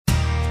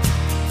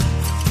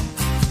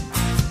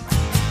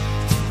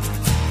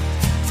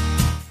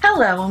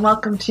Hello and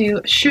welcome to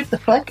Shoot the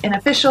Flick, an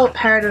official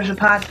Paradoja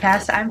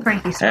podcast. I'm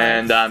Frankie Sparks.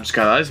 And I'm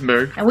Scott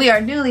Eisenberg. And we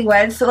are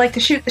newlyweds that like to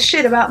shoot the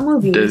shit about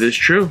movies. That is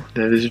true.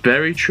 That is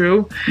very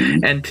true.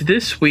 And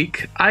this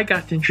week, I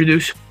got to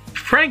introduce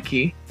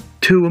Frankie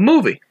to a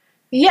movie.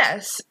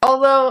 Yes,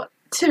 although,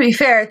 to be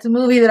fair, it's a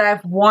movie that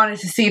I've wanted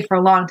to see for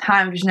a long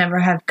time, just never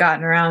have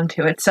gotten around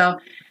to it. So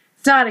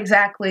it's not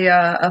exactly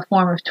a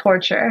form of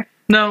torture.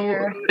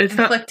 No, it's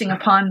not inflicting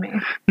upon me.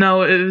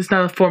 No, it is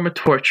not a form of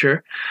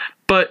torture,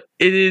 but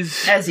it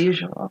is as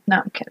usual. No,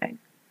 I'm kidding.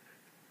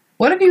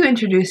 What have you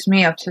introduced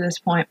me up to this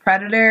point?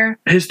 Predator,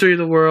 History of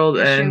the World,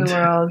 and the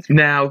World.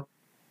 Now,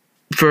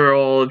 for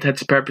all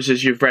intents and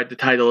purposes, you've read the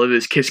title. It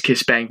is Kiss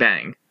Kiss Bang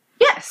Bang.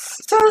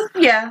 Yes. So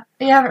yeah,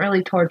 you haven't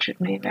really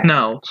tortured me very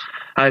much.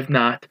 I've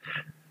not.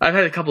 I've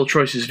had a couple of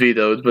choices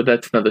vetoed, but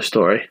that's another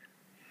story.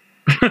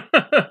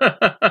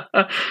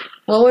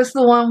 What was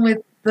the one with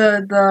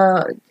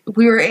the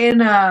we were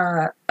in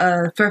a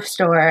thrift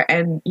store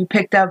and you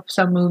picked up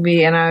some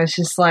movie and I was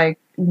just like,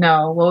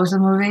 no, what was the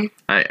movie?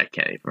 I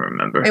can't even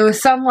remember. It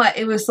was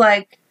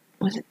like,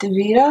 was it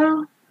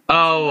DeVito?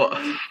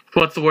 Oh,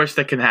 what's the worst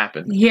that can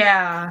happen?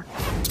 Yeah.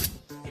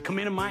 You come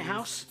into my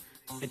house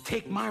and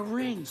take my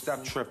ring.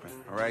 Stop tripping,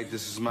 all right?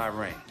 This is my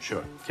ring.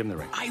 Sure, give him the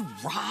ring. I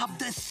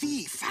robbed a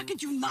thief. How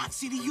could you not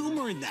see the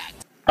humor in that?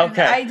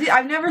 Okay.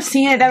 I've never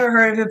seen it, never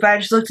heard of it, but I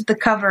just looked at the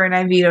cover and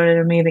I vetoed it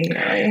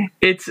immediately.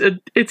 It's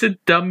a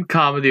dumb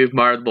comedy of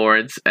Martin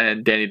Lawrence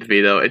and Danny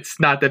DeVito. It's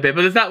not that bad,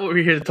 but it's not what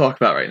we're here to talk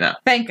about right now.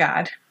 Thank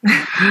God.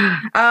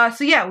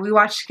 So yeah, we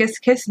watched Kiss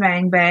Kiss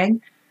Bang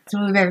Bang. It's a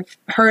movie I've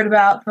heard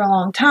about for a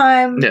long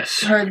time.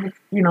 Yes. Heard,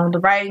 the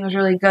writing was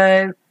really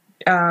good.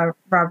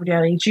 Robert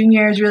Downey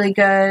Jr. is really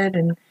good,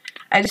 and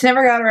I just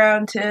never got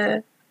around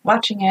to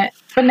watching it.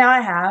 But now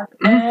I have,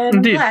 and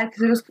I'm glad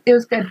because it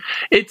was good.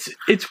 It's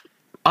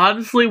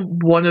honestly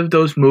one of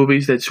those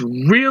movies that's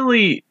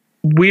really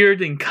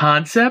weird in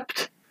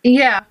concept.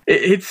 Yeah.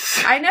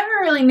 I never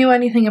really knew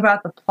anything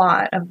about the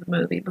plot of the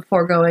movie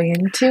before going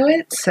into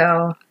it,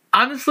 so...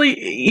 Honestly,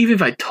 even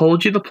if I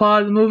told you the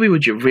plot of the movie,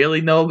 would you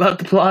really know about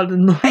the plot of the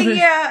movie?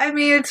 Yeah, I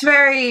mean,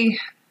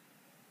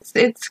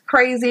 it's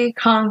crazy,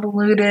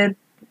 convoluted,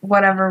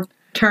 whatever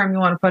term you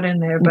want to put in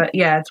there, but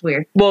yeah, it's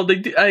weird. Well, they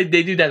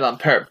do that on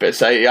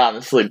purpose, I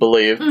honestly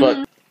believe,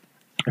 but...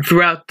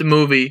 Throughout the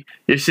movie,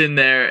 you're sitting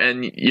there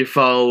and you're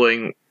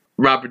following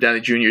Robert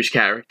Downey Jr.'s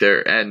character,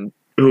 and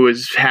who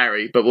is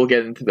Harry, but we'll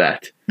get into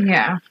that.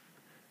 Yeah.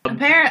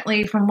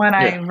 Apparently, from what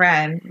I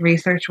read,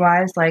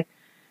 research-wise,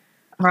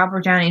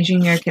 Robert Downey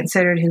Jr.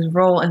 considered his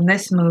role in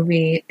this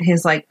movie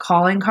his,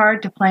 calling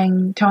card to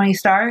playing Tony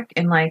Stark,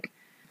 and,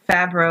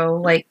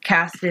 Favreau,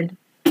 casted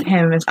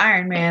him as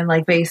Iron Man,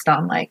 based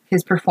on,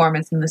 his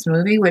performance in this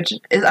movie, which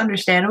is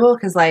understandable,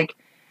 because,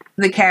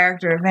 the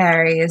character of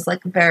Harry is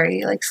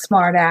very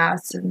smart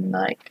ass and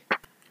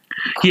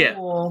cool. Yeah.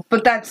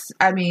 But that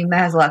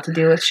has a lot to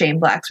do with Shane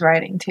Black's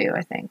writing too,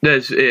 I think.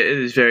 It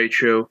is very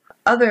true.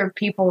 Other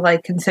people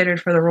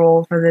considered for the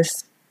role for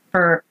this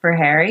for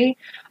Harry.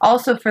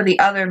 Also for the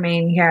other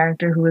main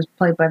character who was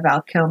played by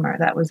Val Kilmer,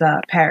 that was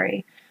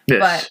Perry.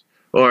 Yes.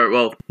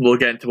 We'll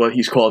get into what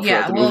he's called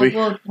throughout the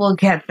movie. We'll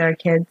get there,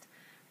 kids.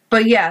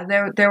 But yeah,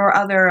 there were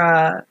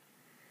other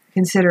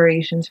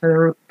considerations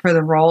for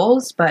the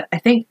roles, but I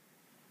think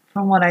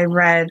from what I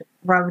read,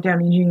 Robert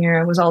Downey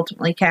Jr. was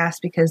ultimately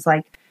cast because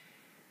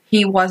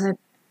he wasn't.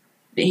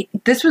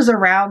 This was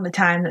around the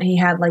time that he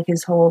had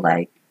his whole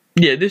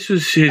this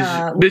was his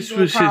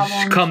his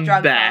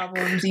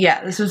comeback.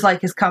 Yeah, this was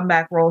his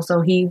comeback role. So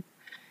he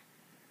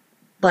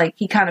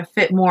kind of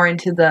fit more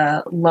into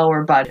the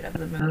lower budget of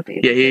the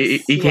movie. Yeah,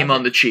 he came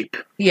on the cheap.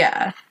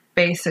 Yeah.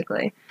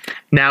 Basically.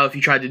 Now, if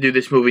you tried to do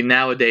this movie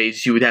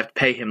nowadays, you would have to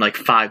pay him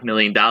 $5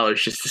 million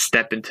just to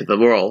step into the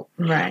role.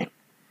 Right.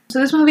 So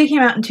this movie came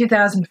out in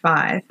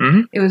 2005.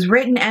 Mm-hmm. It was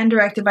written and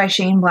directed by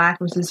Shane Black.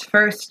 It was his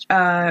first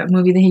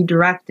movie that he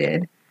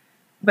directed.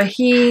 But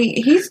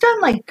he's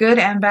done good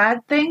and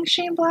bad things,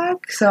 Shane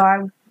Black.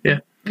 So yeah.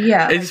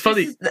 It's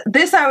funny.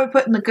 This I would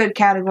put in the good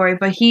category,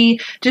 but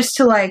he, just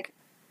to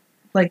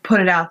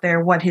put it out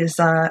there what his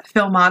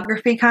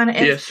filmography kind of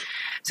is. Yes.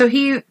 So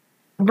he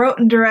wrote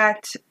and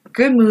directed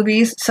good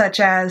movies such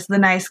as The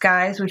Nice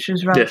Guys, which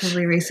was a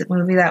relatively recent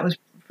movie. That was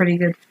a pretty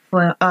good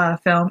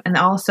film. And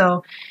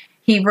also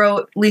he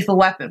wrote Lethal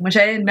Weapon, which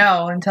I didn't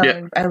know until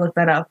I looked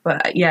that up.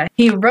 But yeah,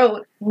 he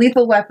wrote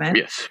Lethal Weapon.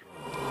 Yes.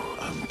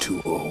 I'm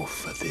too old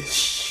for this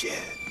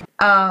shit.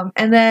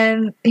 And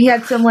then he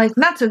had some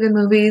not so good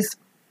movies,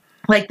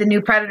 like the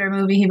new Predator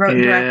movie. He wrote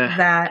and directed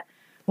that,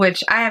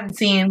 which I haven't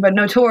seen, but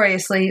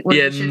notoriously was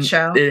a shit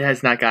show. It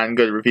has not gotten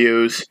good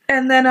reviews.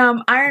 And then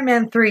Iron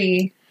Man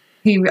 3,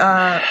 he wrote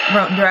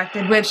and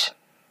directed, which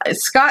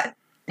Scott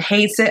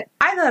hates it.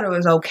 I thought it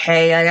was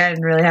okay. I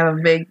didn't really have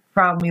a big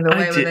problem either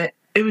way with it.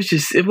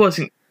 It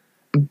wasn't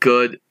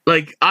good.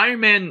 Iron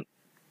Man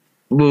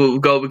will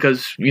go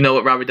because you know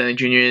what Robert Downey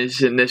Jr.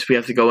 is in this. We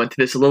have to go into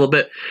this a little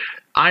bit.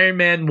 Iron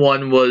Man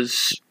 1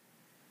 was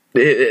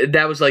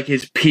that was like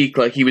his peak.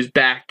 Like he was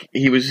back.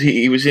 He was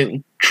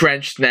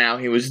entrenched now.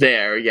 He was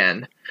there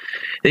again.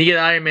 Then you get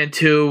Iron Man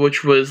 2,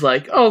 which was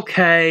like,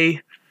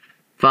 okay,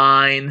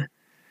 fine.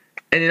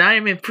 And then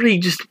Iron Man 3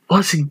 just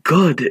wasn't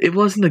good. It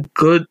wasn't a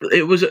good...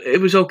 It was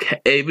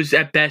okay. It was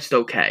at best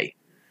okay.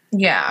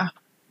 Yeah.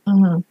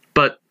 Mm-hmm.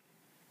 But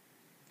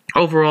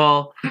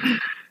overall,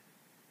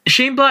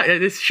 Shane Black's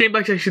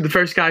actually the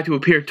first guy to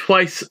appear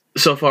twice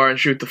so far in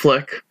Shoot the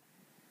Flick.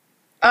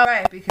 Oh,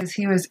 right, because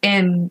he was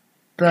in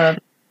the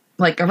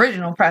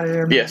original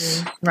Predator movie.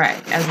 Yes.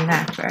 Right, as an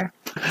actor.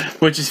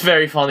 Which is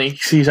very funny,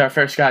 because he's our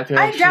first guy to...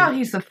 I doubt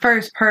he's the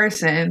first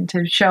person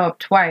to show up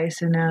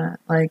twice in a,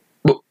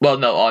 Well,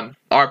 no, on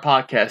our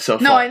podcast so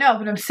far. No, I know,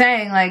 but I'm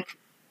saying,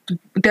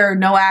 there are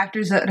no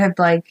actors that have,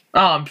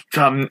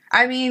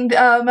 I mean,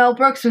 Mel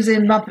Brooks was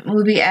in Muppet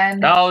Movie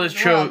and... Oh, that's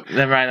true.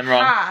 Never mind, I'm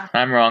wrong.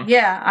 I'm wrong.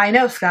 Yeah, I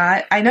know,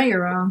 Scott. I know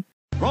you're wrong.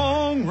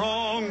 Wrong,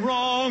 wrong,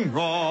 wrong,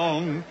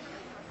 wrong.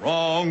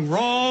 Wrong,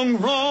 wrong,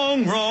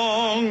 wrong,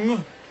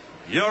 wrong.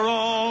 You're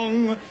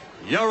wrong.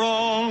 You're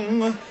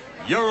wrong.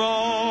 You're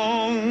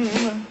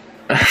wrong.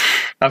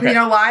 Okay. You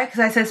know why? Because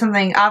I said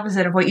something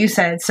opposite of what you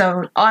said,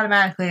 so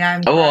automatically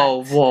I'm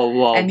correct.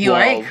 Whoa. And you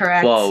are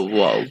incorrect.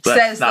 Whoa.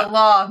 Says the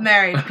law of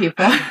married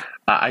people.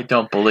 I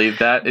don't believe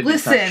that. It's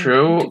Listen, not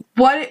true.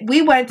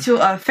 We went to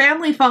a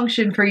family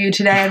function for you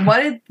today, and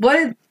what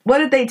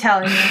did they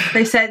tell you?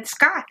 They said,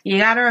 Scott, you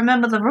got to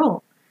remember the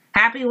rule.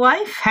 Happy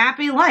wife,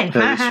 happy life.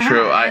 That is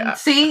true.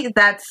 See,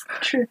 that's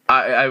true.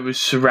 I was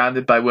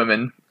surrounded by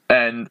women,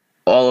 and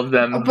all of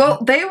them... Well,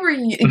 they were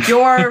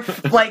your,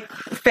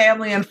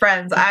 family and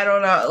friends. I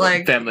don't know,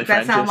 family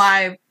that's friends, not yes.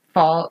 my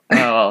fault. Oh,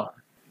 well,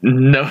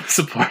 no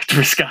support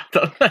for Scott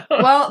on that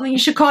one. Well, you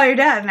should call your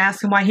dad and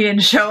ask him why he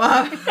didn't show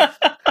up.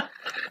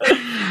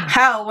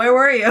 Hell, where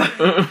were you?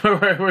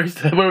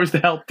 Where was the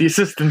help, the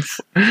assistance?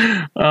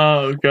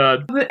 Oh,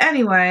 God. But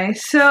anyway,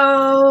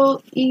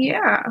 so,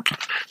 yeah.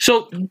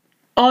 So,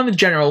 on the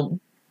general,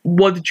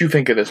 what did you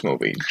think of this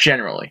movie,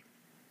 generally?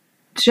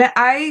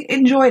 I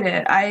enjoyed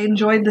it. I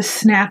enjoyed the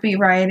snappy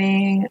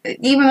writing,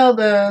 even though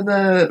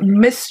the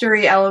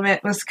mystery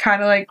element was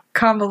kind of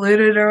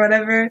convoluted or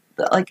whatever,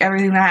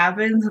 everything that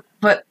happens.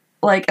 But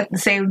at the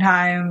same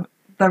time,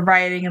 the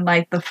writing and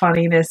the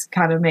funniness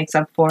kind of makes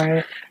up for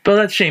it. But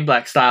that's Shane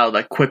Black style,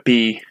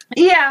 quippy.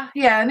 Yeah,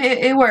 and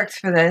it works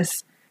for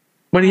this.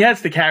 When he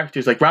has the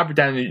characters, Robert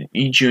Downey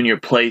Jr.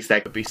 plays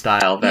that quippy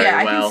style very well.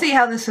 Yeah, I can see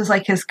how this is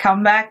his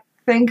comeback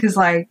thing, because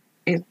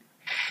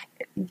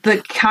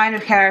the kind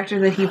of character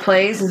that he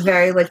plays is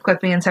very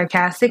quippy and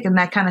sarcastic, and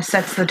that kind of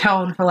sets the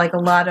tone for a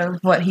lot of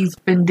what he's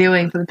been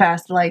doing for the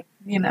past 10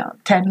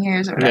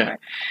 years or whatever. Yeah.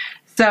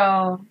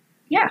 So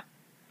yeah,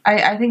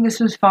 I think this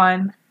was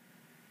fun,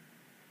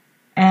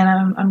 and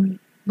I'm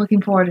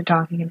looking forward to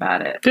talking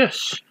about it.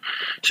 Yes.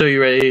 So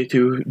you ready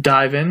to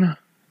dive in?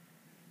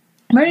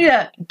 I'm ready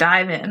to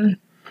dive in.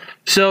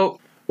 So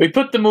we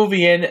put the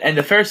movie in, and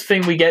the first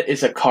thing we get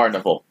is a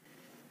carnival.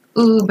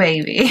 Ooh,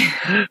 baby.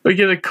 We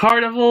get a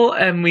carnival,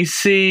 and we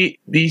see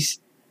these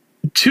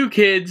two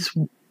kids.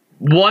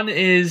 One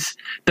is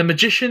the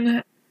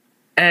magician,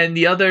 and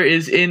the other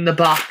is in the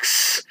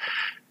box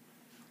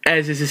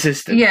as his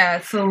assistant. Yeah,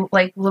 it's the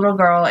little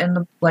girl in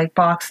the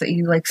box that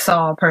you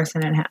saw a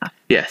person in half.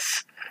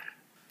 Yes.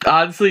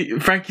 Honestly,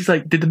 Frankie's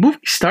did the movie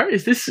start?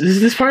 Is this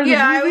part of the movie?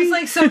 Yeah, I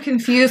was so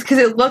confused because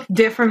it looked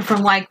different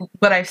from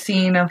what I've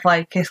seen of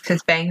Kiss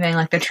Bang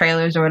Bang, the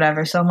trailers or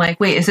whatever. So I'm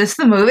wait, is this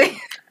the movie?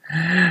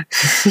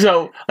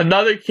 So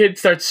another kid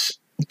starts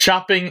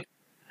chopping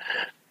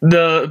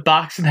the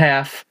box in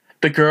half.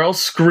 The girl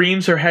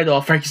screams her head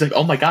off. Frankie's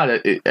oh my God, I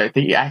think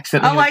he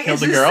accidentally killed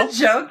the girl. Is this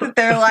a joke that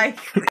they're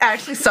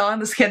actually sawing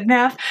this kid in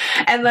half?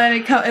 And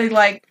then it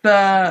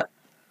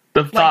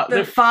the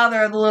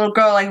father of the little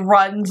girl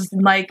runs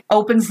and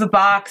opens the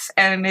box,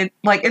 and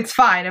it's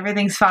fine,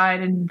 everything's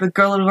fine, and the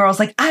little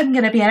girl's I'm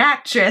gonna be an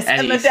actress,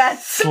 and the dad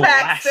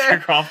smacks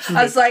her.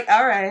 I was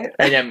all right.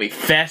 And then we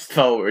fast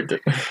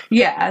forward.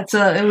 Yeah,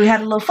 we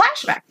had a little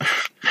flashback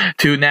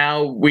to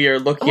now we are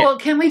looking. Well,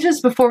 can we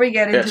just, before we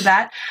get into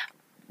that,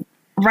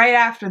 right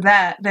after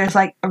that, there's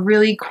a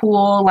really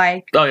cool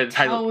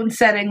tone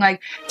setting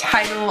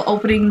title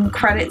opening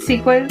credit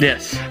sequence.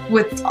 Yes,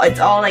 it's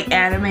all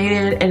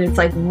animated, and it's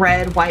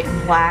red, white,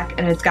 and black,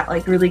 and it's got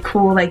really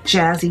cool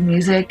jazzy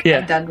music. Yeah,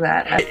 I dug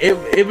that.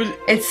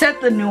 It set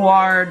the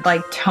noir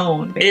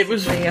tone.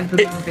 Basically, of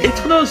the movie.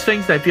 It's one of those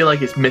things that I feel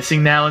is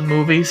missing now in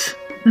movies.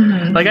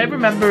 Mm-hmm. I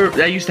remember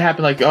that used to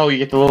happen you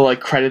get the little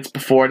credits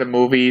before the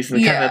movies,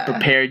 and it kind of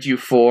prepared you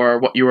for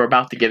what you were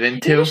about to get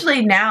into.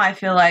 Usually now I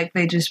feel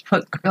they just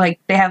put they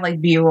have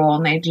B-roll,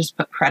 and they just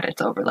put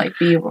credits over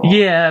B-roll.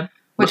 Yeah.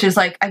 Which is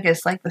I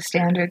guess the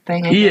standard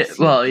thing. I yeah, guess.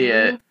 well,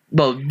 yeah.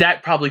 Well,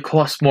 that probably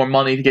costs more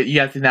money to get.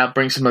 You have to now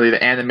bring somebody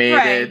to animate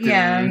it,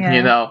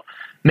 and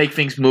make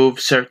things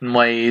move certain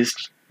ways,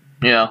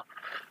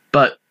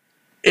 But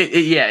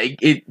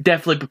it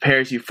definitely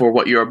prepares you for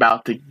what you're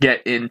about to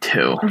get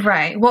into.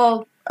 Right.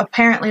 Well,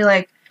 apparently,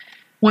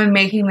 when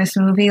making this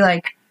movie,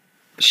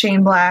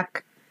 Shane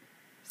Black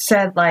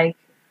said,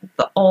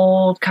 the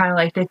old kind of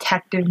like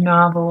detective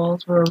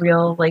novels were a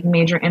real like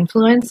major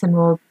influence, and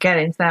we'll get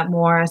into that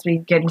more as we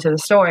get into the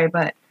story.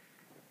 But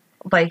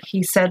like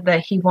he said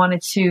that he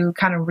wanted to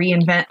kind of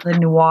reinvent the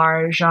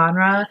noir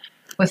genre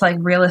with like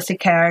realistic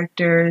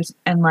characters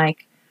and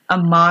like a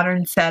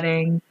modern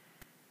setting,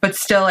 but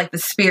still like the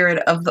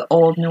spirit of the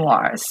old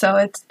noir.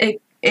 So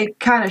it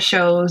kind of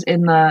shows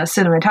in the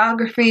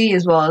cinematography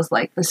as well as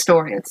like the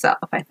story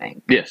itself, I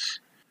think. Yes.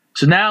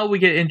 So now we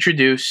get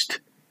introduced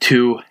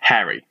to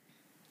Harry.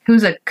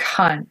 Who's a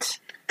cunt.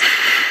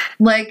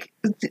 Like,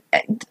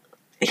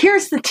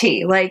 here's the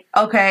tea. Like,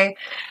 okay,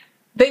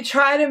 they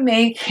try to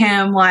make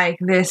him like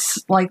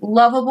this like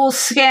lovable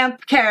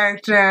scamp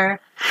character,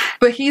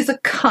 but he's a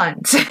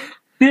cunt.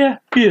 Yeah,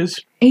 he is.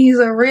 He's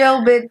a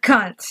real big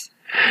cunt.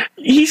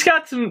 He's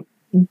got some...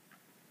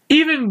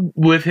 Even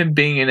with him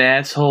being an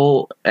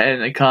asshole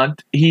and a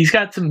cunt, he's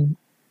got some...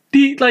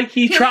 He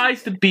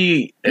tries to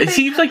be... It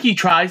seems like he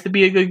tries to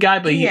be a good guy,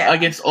 but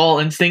against all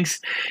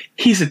instincts,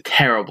 he's a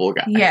terrible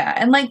guy. Yeah,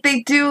 and like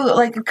they do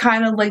like a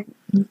kind of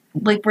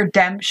like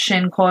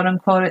redemption, quote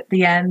unquote, at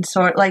the end.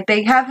 Sort like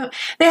they have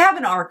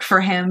an arc for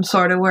him,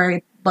 sort of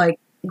where like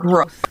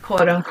growth,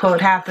 quote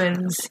unquote,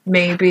 happens.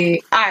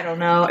 Maybe, I don't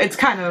know. It's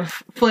kind of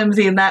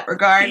flimsy in that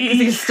regard because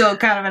he's still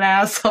kind of an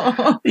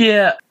asshole.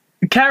 Yeah,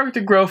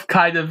 character growth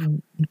kind of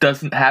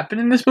doesn't happen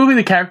in this movie.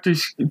 The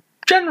characters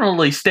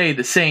generally stay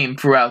the same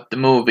throughout the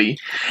movie,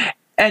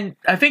 and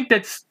I think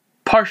that's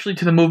partially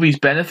to the movie's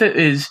benefit.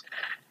 Is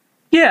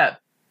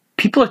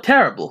people are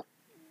terrible,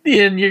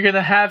 and you're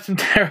gonna have some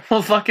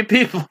terrible fucking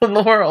people in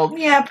the world.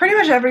 Yeah, pretty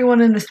much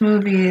everyone in this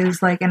movie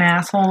is like an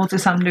asshole to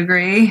some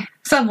degree.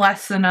 Some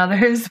less than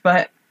others,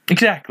 but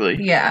exactly.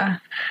 Yeah.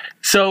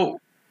 So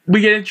we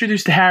get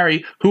introduced to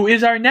Harry, who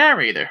is our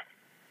narrator.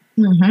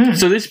 Mm-hmm.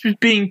 So this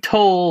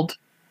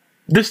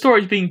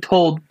story is being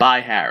told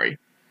by Harry,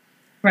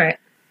 right?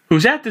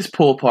 Who's at this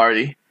pool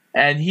party,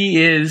 and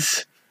he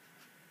is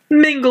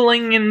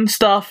mingling and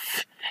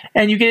stuff,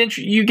 and you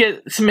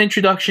get some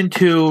introduction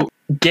to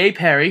Gay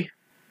Perry,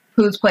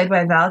 who's played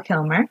by Val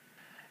Kilmer,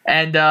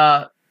 and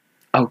oh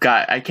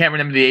god, I can't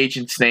remember the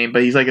agent's name,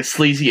 but he's like a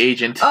sleazy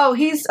agent. Oh,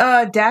 he's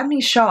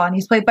Dabney Shaw, and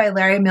he's played by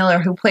Larry Miller,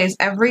 who plays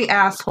every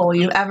asshole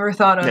you've ever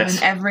thought of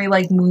in every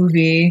like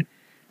movie.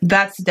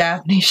 That's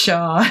Dabney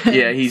Shaw.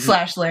 Yeah, he's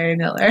 / Larry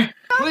Miller.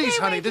 Please,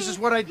 honey, this is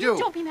what I do.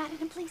 Don't be mad at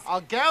him, please. I'll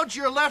gouge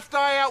your left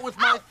eye out with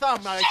my thumb.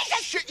 I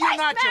shit you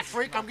not, you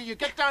freak. You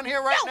get down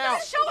here right now.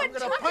 I'm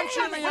gonna punch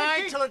you in the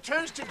eye till it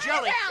turns to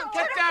jelly.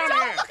 Get down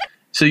here.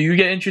 So you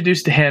get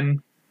introduced to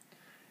him,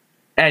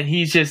 and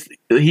he's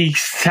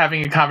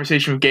having a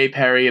conversation with Gay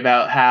Perry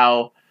about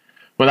how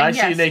when I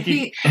see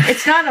naked...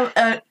 it's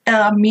not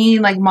a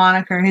mean like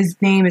moniker.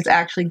 His name is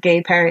actually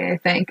Gay Perry, I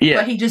think.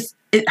 Yeah. But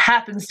it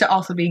happens to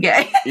also be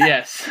gay.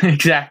 Yes,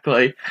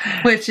 exactly.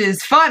 Which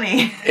is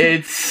funny.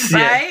 It's...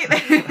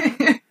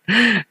 right?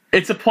 Yeah.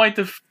 It's a point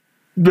of...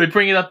 They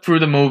bring it up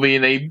through the movie,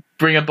 and they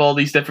bring up all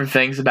these different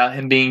things about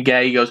him being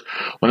gay. He goes,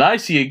 when I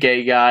see a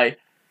gay guy,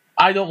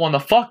 I don't want to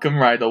fuck him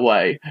right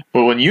away.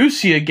 But when you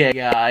see a gay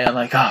guy, I'm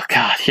like, oh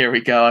god, here we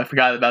go. I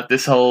forgot about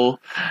this whole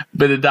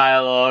bit of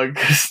dialogue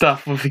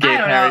stuff with Gay Perry.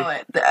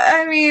 I don't know.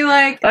 I mean,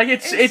 like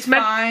it's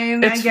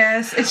fine, I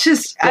guess. It's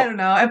just, I don't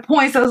know. At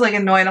points, I was like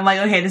annoyed. I'm like,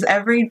 okay, does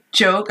every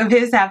joke of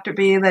his have to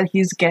be that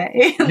he's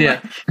gay? Like,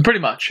 yeah, pretty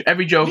much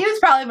every joke. He was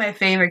probably my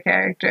favorite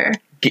character.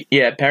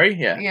 Yeah, Perry.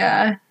 Yeah.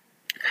 Yeah,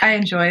 I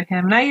enjoyed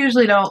him, and I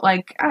usually don't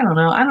like. I don't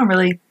know. I don't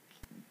really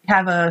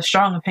have a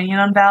strong opinion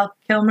on Val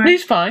Kilmer.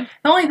 He's fine.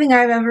 The only thing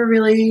I've ever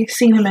really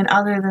seen him in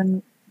other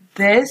than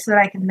this that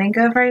I can think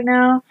of right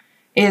now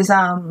is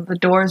the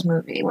Doors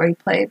movie where he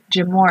played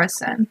Jim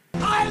Morrison.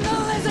 I'm the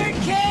Lizard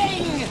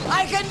King!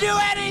 I can do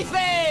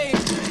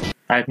anything!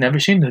 I've never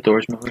seen the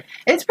Doors movie.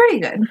 It's pretty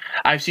good.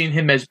 I've seen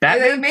him as They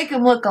Batman. make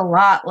him look a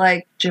lot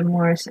like Jim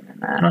Morrison in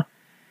that. Huh.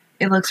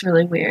 It looks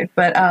really weird.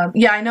 But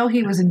yeah, I know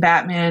he was in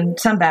Batman,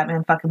 some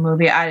Batman fucking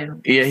movie. I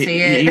didn't see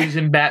it. He was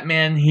in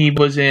Batman. He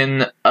was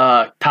in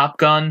Top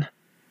Gun.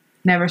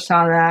 Never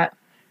saw that.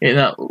 You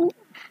know,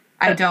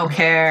 I don't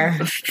care.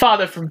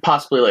 Father from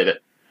Possibly Later.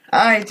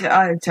 I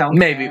don't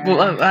Maybe. care.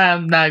 Well,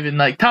 I'm not even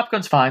like... Top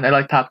Gun's fine. I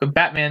like Top Gun.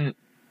 Batman,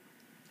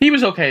 he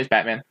was okay as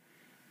Batman.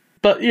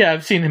 But yeah,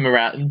 I've seen him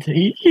around.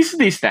 He's a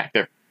decent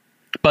actor.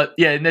 But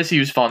yeah, in this he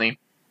was funny.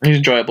 He was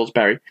enjoyable as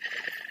Barry.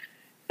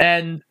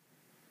 And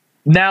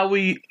now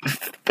we,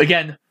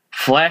 again,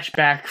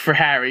 flashback for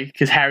Harry.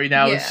 Because Harry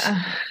now is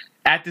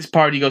at this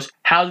party. He goes,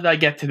 how did I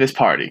get to this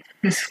party?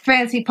 This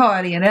fancy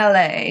party in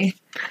L.A.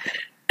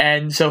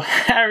 And so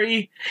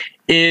Harry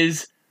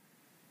is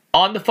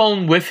on the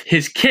phone with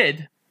his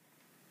kid.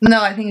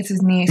 No, I think it's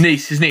his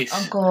niece. His niece.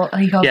 Uncle.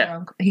 He calls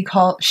her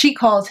uncle. She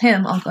calls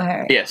him Uncle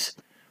Harry. Yes,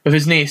 with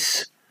his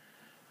niece,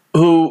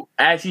 who,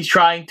 as he's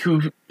trying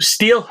to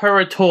steal her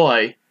a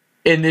toy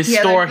in this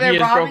store he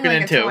has broken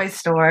into. A toy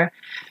store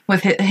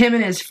with him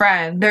and his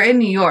friend. They're in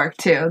New York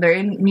too. They're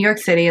in New York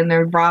City and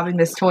they're robbing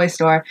this toy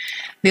store.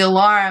 The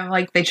alarm,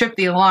 like they trip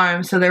the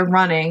alarm, so they're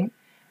running,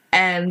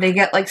 and they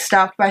get like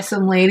stopped by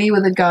some lady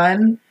with a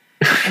gun.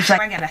 she's like,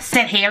 we're gonna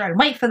sit here and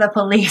wait for the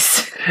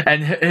police.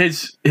 And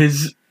his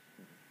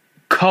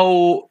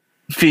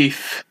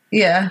co-thief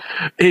Yeah.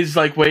 is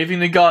like waving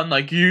the gun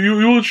like, you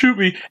will shoot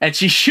me. And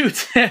she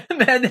shoots him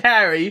and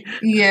Harry.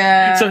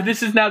 Yeah. So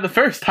this is now the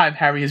first time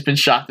Harry has been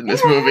shot in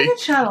this Yeah, movie. He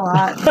gets shot a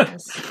lot in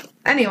this.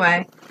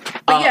 Anyway.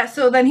 But yeah,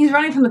 so then he's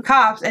running from the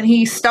cops and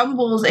he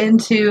stumbles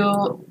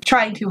into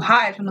trying to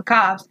hide from the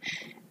cops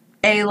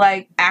a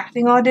like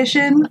acting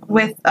audition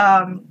with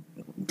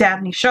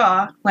Dabney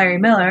Shaw, Larry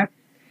Miller.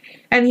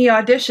 And he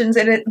auditions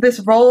and this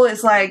role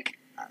is like,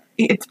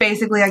 it's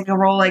basically like a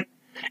role like,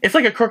 It's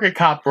like a crooked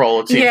cop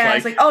role, it seems like.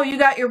 it's like, oh, you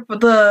got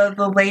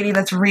the lady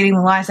that's reading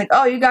the lines, like,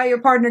 oh, you got your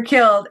partner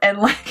killed, and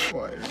like,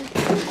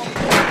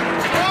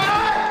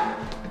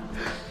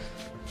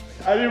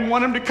 I didn't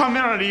want him to come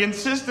in on it. He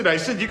insisted. I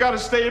said, you gotta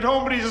stay at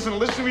home, but he doesn't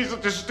listen to me. He's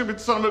such a stupid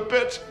son of a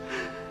bitch.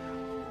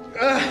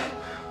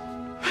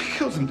 I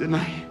killed him, didn't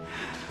I?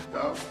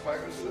 Oh, fuck,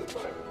 this is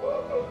my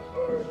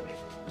fault.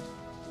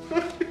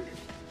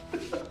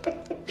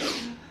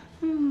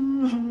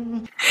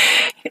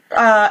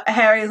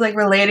 Harry's like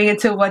relating it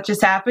to what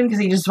just happened because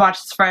he just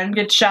watched his friend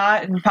get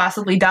shot and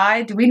possibly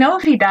die. Do we know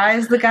if he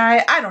dies, the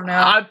guy? I don't know.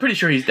 I'm pretty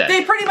sure he's dead.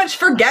 They pretty much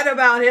forget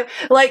about him.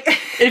 Like,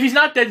 If he's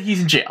not dead,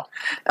 he's in jail.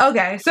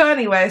 okay, so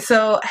anyway,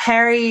 so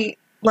Harry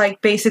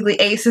like basically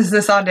aces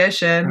this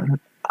audition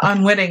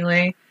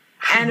unwittingly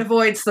and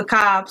avoids the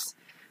cops.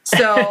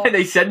 So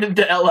They send him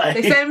to LA.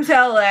 they send him to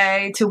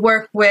LA to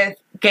work with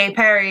Gay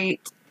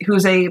Perry,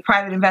 who's a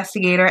private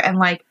investigator, and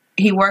like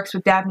he works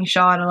with Dabney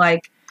Shaw to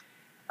like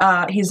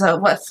he's a,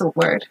 what's the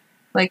word?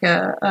 Like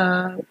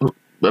A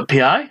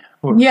PI?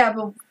 Or- yeah,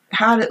 but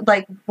how did,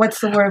 like, what's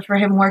the word for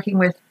him working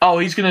with Oh,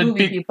 he's gonna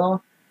movie be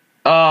people?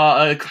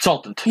 a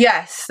consultant.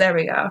 Yes, there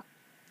we go.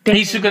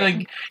 He's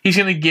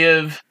gonna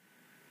give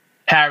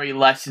Harry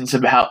lessons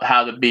about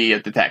how to be a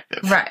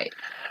detective. Right.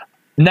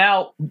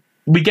 Now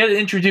we get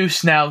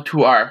introduced now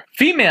to our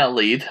female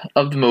lead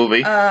of the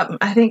movie,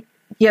 I think,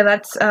 yeah,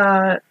 that's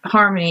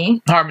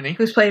Harmony, Harmony.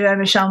 who's played by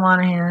Michelle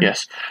Monaghan.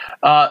 Yes.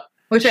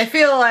 Which I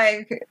feel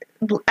like,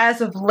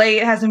 as of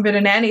late, hasn't been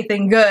in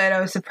anything good.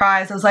 I was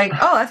surprised. I was like,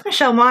 oh, that's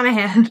Michelle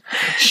Monaghan.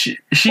 She's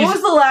What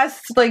was the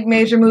last, like,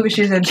 major movie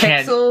she was in?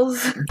 Can't- Pixels?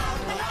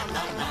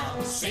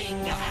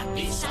 Sing a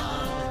happy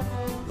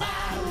song. La,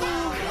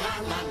 la,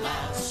 la, la,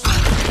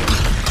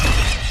 la.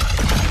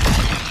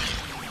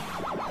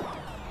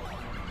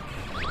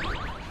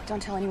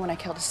 Don't tell anyone I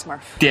killed a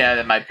Smurf. yeah,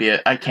 that might be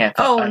it. I can't.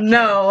 I Oh, can't.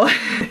 no.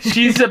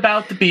 She's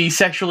about to be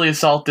sexually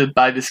assaulted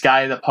by this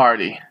guy at a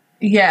party.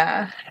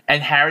 Yeah.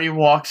 And Harry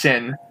walks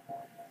in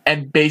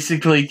and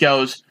basically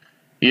goes,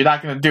 "You're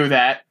not going to do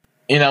that.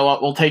 You know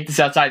what? We'll take this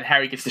outside." And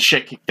Harry gets the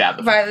shit kicked out of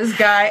him. By this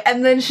guy.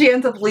 And then she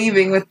ends up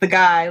leaving with the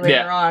guy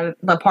later on at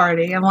the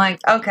party. I'm like,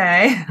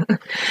 okay.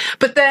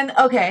 But then,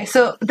 okay,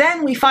 so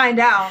then we find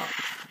out,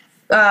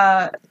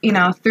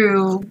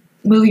 through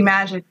movie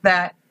magic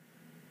that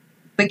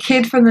the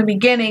kid from the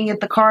beginning at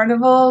the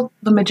carnival,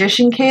 the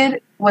magician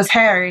kid, was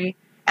Harry,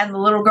 and the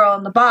little girl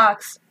in the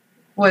box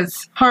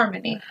was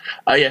Harmony.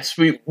 Yes,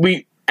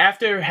 we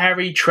after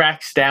Harry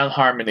tracks down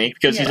Harmony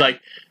because he's Yeah.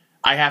 like,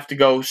 "I have to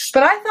go."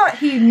 But I thought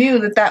he knew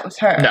that was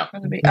her. No,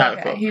 from the not at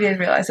okay, all. he didn't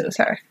realize it was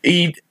her.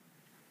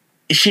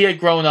 She had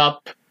grown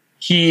up.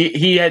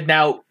 He had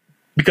now,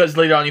 because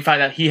later on you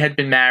find out he had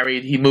been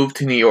married. He moved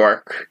to New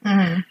York.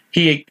 Mm-hmm.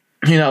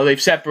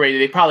 They've separated.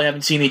 They probably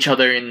haven't seen each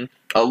other in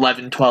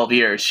 11, 12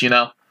 years. They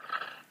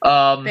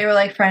were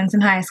like friends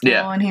in high school,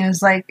 Yeah. and he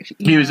was like,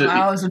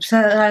 I was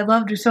upset that I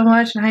loved her so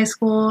much in high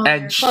school.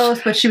 And We were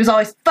close, but she was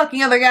always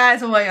fucking other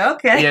guys. I'm like,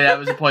 okay. yeah, that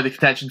was a point of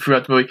contention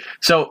throughout the movie.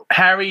 So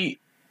Harry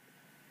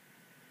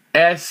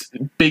asks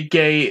Big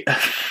Gay,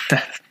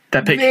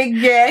 that big. Big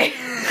gay.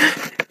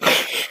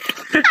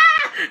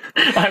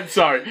 I'm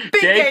sorry,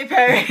 Big Gay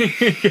Perry.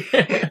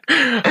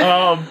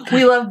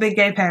 We love Big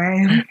Gay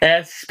Perry.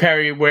 asks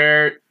Perry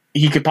where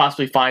he could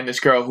possibly find this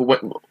girl who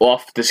went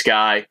off with this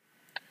guy.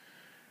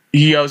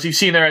 He goes, "You've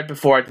seen her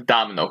before at the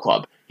Domino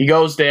Club." He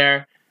goes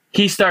there.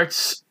 He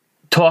starts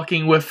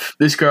talking with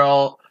this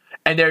girl,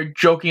 and they're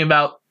joking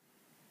about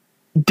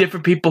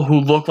different people who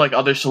look like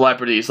other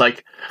celebrities.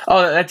 Like,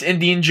 "Oh, that's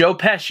Indian Joe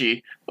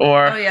Pesci."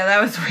 Or, Oh yeah,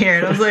 that was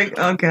weird. I was like,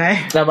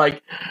 okay. I'm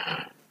like,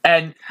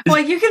 and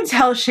Like, you can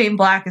tell Shane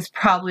Black is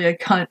probably a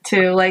cunt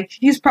too. Like,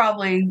 he's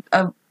probably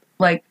a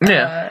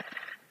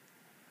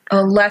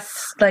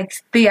less like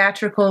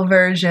theatrical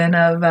version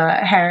of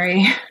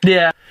Harry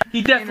yeah, he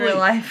in definitely. real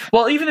life.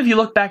 Well, even if you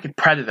look back at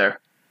Predator,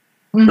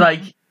 Mhm.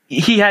 like,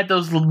 he had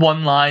those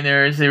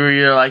one-liners where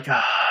you're like,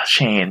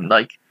 Shane,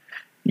 like,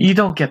 you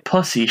don't get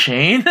pussy,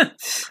 Shane.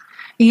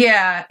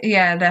 Yeah,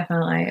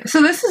 definitely.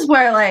 So this is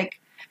where, like,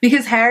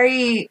 because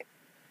Harry,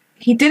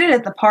 he did it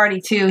at the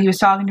party too. He was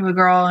talking to a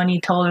girl and he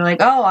told her like,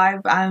 "Oh,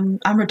 I'm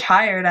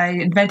retired. I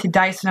invented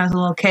dice when I was a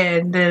little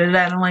kid." And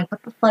I'm like,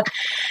 "What the fuck?"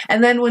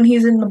 And then when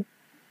he's in the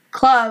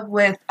club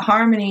with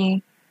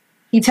Harmony,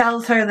 he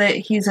tells her that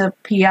he's a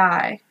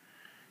PI.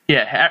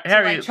 Yeah,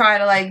 Harry. Like, try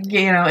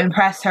to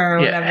impress her. Or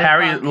Yeah, whatever the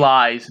Harry fuck.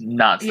 lies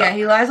nonstop. Yeah,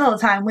 he lies all the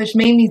time, which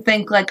made me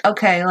think like,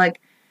 okay, like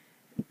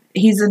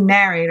he's a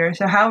narrator,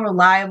 so how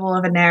reliable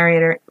of a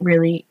narrator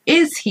really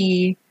is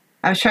he?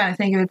 I was trying to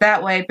think of it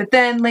that way, but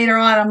then later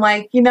on I'm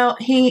like, you know,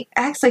 he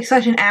acts like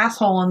such an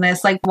asshole in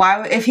this. Like,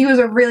 why, if he was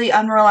a really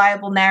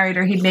unreliable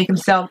narrator, he'd make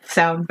himself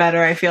sound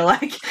better, I feel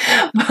like.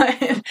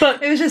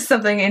 But it was just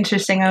something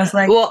interesting. I was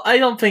like, well, I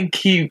don't think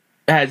he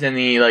has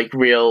any, like,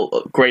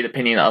 real great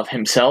opinion of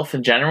himself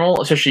in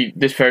general, especially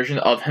this version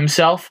of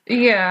himself.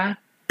 yeah.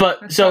 But,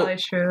 That's so, probably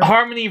true.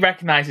 Harmony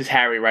recognizes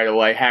Harry right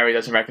away. Harry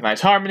doesn't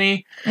recognize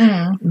Harmony.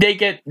 They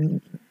get,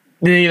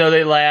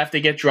 they laugh,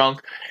 they get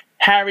drunk.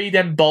 Harry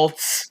then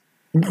bolts.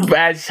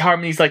 As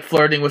Harmony's, like,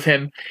 flirting with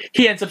him,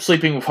 he ends up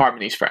sleeping with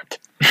Harmony's friend.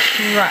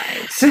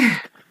 Right.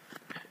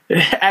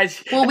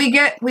 Well,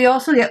 we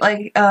also get,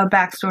 like, a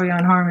backstory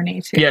on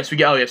Harmony, too. Yes,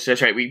 yes,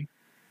 that's right. We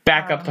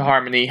back up to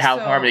Harmony, how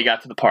Harmony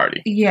got to the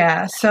party.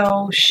 Yeah,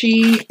 so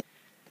she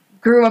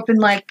grew up in,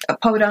 like, a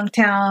podunk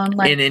town.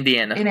 Like, in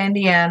Indiana.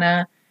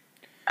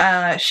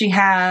 She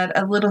had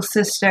a little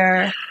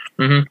sister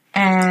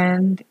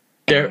and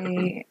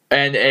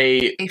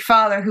a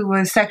father who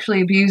was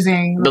sexually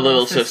abusing the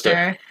little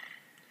sister.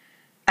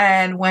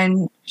 And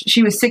when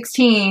she was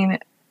 16,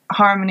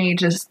 Harmony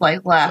just,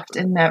 like, left,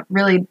 and that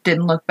really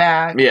didn't look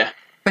back. Yeah.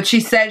 But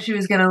she said she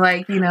was gonna,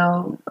 like,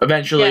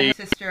 eventually, get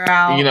her sister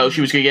out.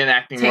 She was gonna get an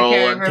acting role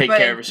and take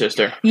care of her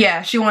sister.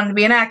 Yeah, she wanted to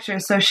be an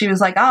actress, so she was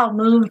like, I'll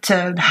move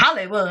to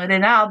Hollywood,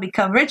 and I'll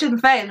become rich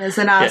and famous,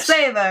 and I'll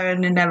save her,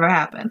 and it never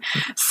happened.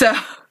 So.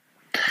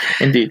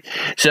 Indeed.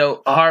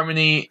 So,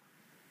 Harry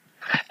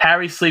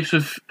sleeps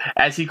with,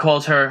 as he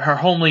calls her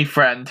homely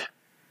friend.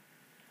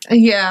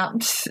 Yeah.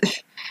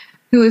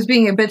 Who was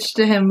being a bitch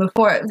to him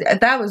before.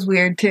 That was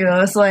weird, too. I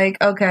was like,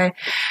 okay.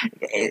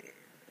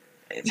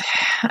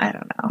 I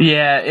don't know.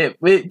 Yeah,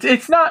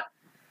 it's not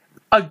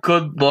a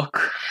good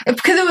look.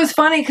 Because it was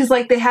funny, because,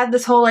 like, they had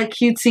this whole, like,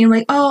 cute scene,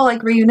 like, oh,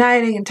 like,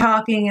 reuniting and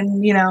talking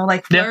and,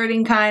 like,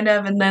 flirting, kind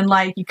of, and then,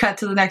 like, you cut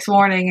to the next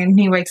morning, and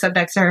he wakes up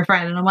next to her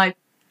friend, and I'm like,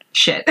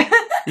 shit.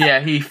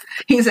 Yeah,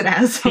 he's an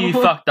asshole. He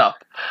fucked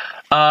up.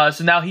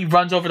 So now he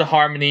runs over to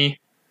Harmony's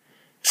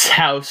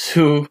house,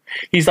 who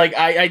he's like,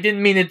 I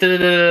didn't mean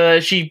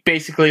it. She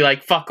basically,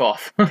 like, fuck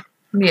off.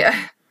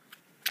 Yeah.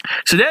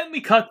 So then we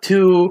cut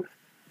to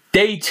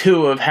day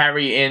 2 of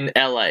Harry in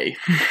LA.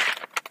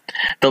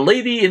 The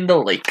Lady in the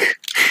Lake.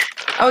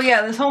 Oh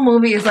yeah, this whole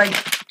movie is, like,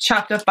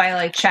 chopped up by,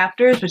 like,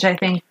 chapters, which I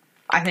think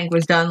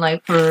was done,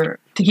 like, to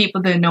keep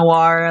with the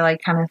noir,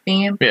 like, kind of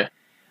theme. Yeah.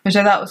 Which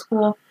I thought was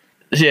cool.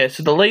 Yeah,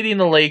 so The Lady in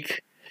the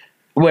Lake,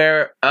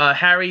 where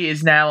Harry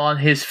is now on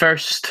his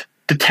first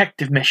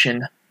detective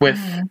mission with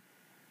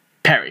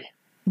Perry.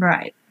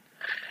 Right.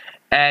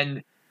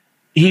 And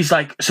he's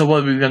like, so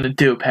what are we going to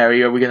do,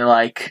 Perry? Are we going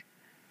to,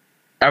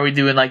 are we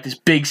doing, like, this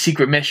big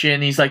secret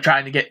mission? He's, like,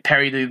 trying to get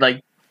Perry to,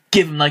 like,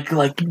 give him, like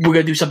we're going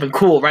to do something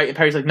cool, right? And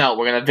Perry's like, no,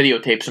 we're going to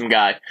videotape some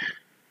guy.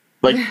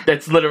 Like,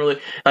 that's literally,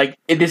 like,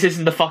 this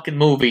isn't the fucking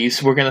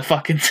movies. We're going to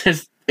fucking,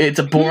 it's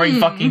a boring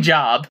fucking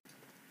job.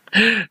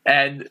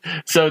 And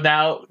so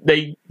now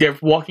they're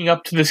walking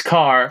up to this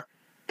car.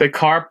 The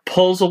car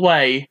pulls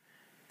away.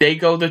 They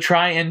go to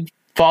try and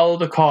follow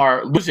the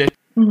car, lose it.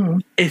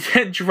 It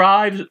then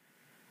drives.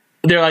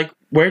 They're like,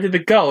 where did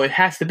it go? It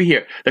has to be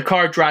here. The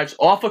car drives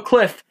off a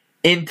cliff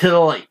into the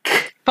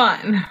lake.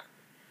 Fun.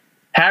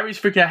 Harry's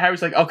freaking out.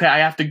 Harry's like, okay, I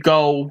have to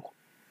go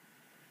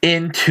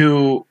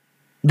into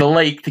the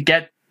lake to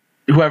get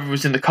whoever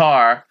was in the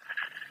car.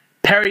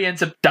 Perry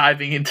ends up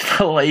diving into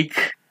the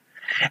lake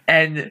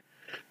and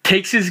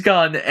takes his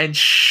gun and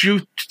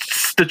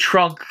shoots the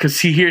trunk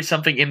because he hears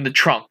something in the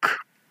trunk.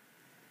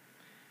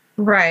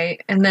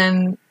 Right, and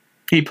then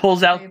he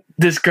pulls out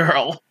this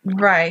girl.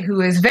 Right,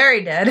 who is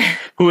very dead.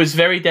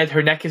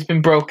 Her neck has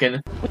been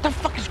broken. What the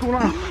fuck is going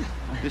on?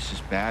 This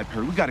is bad,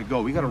 Perry. We gotta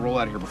go. We gotta roll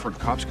out of here before the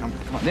cops come.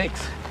 Come on.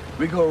 Nix,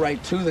 we go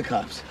right to the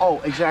cops. Oh,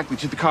 exactly.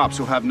 To the cops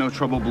who'll have no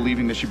trouble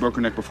believing that she broke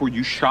her neck before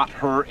you shot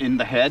her in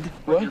the head.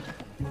 What?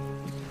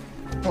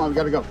 Come on, we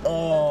gotta go.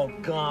 Oh,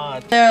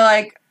 God. They're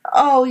like,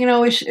 oh,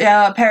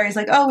 Perry's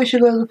like, oh, we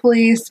should go to the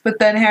police. But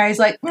then Harry's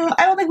like,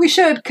 I don't think we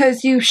should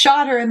because you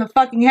shot her in the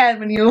fucking head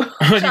when you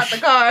shot the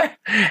car.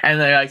 And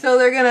they're like, so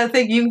they're going to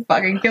think you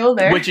fucking killed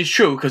her. Which is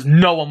true because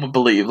no one would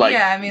believe. Like,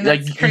 yeah, I mean,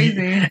 that's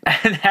crazy.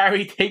 And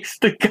Harry takes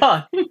the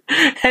gun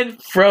and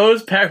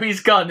throws Perry's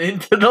gun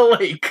into the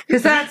lake.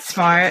 Because that's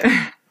smart.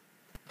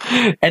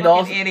 And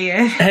also,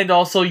 idiot. And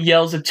also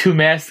yells at 2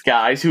 masked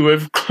guys who are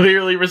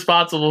clearly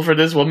responsible for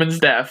this woman's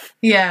death.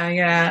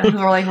 Yeah, who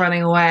are like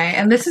running away.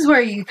 And this is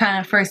where you kind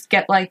of first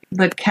get like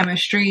the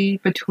chemistry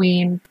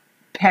between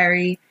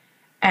Perry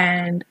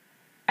and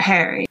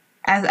Harry.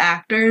 As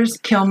actors,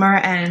 Kilmer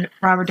and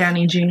Robert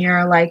Downey Jr.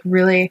 are like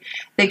really,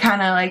 they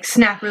kind of like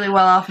snap really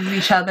well off of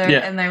each other,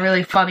 and they're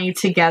really funny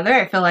together.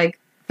 I feel like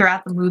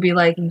throughout the movie,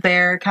 like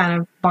they're kind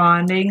of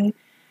bonding.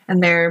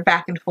 And their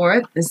back and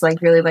forth is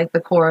like really like the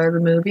core of the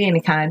movie, and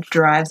it kind of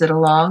drives it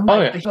along.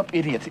 Oh, Look up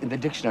idiot in the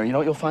dictionary. You know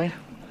what you'll find?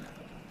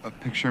 A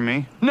picture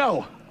me?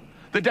 No!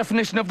 The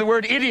definition of the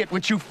word idiot,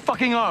 which you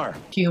fucking are.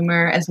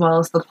 Humor as well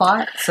as the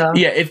plot, so.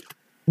 Yeah, if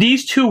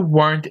these two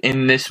weren't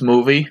in this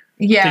movie,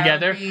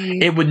 together,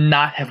 it would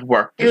not have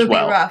worked it as would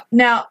well. be rough.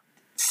 Now,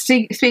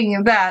 speaking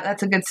of that,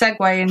 that's a good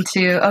segue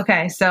into,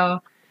 okay,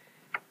 so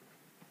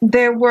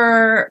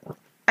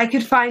I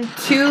could find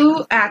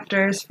 2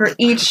 actors for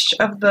each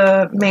of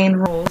the main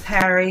roles,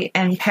 Harry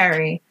and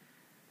Perry,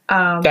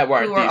 that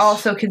weren't who were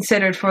also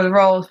considered for the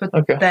roles, but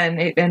then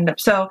it ended up.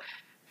 So,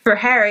 for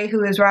Harry,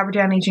 who is Robert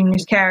Downey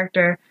Jr.'s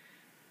character,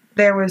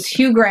 there was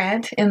Hugh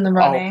Grant in the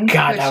running, which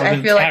I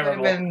feel like would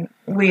have been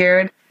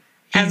weird.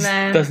 He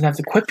doesn't have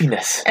the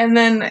quippiness. And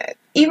then,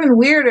 even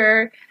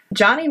weirder,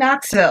 Johnny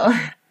Knoxville,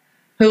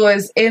 who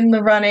was in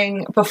the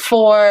running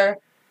before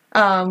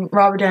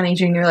Robert Downey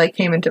Jr.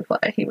 came into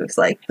play. He was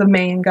the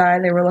main guy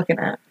they were looking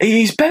at.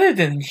 He's better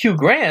than Hugh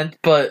Grant,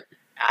 but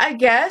I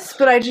guess.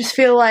 But I just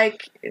feel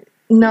like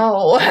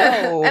no.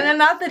 And then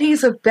not that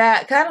he's a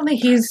bad. Cause I don't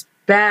think he's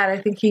bad. I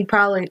think he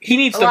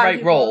needs the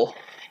right role.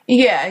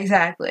 Yeah,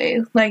 exactly.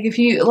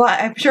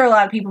 I'm sure a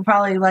lot of people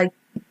probably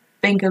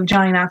think of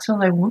Johnny Knoxville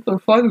what the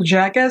fuck, the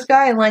Jackass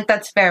guy, and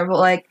that's fair.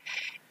 But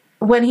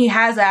when he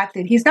has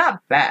acted, he's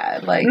not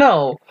bad.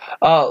 No.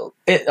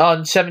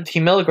 On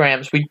 17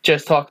 Milligrams, we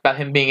just talked about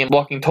him being in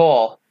Walking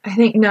Tall. I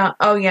think no.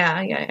 Oh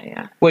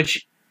yeah.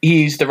 Which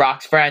he's The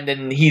Rock's friend,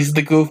 and he's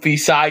the goofy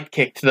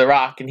sidekick to The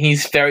Rock, and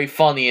he's very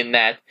funny in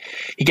that.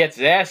 He gets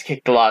his ass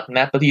kicked a lot in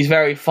that, but he's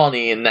very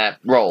funny in that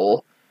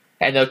role.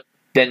 And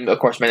then, of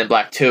course, Men in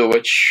Black 2,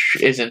 which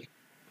isn't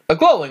a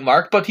glowing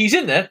mark, but he's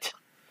in it.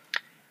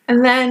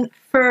 And then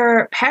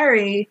for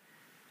Perry,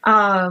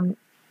 the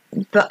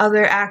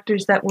other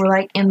actors that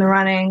were in the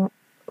running,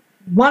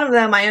 one of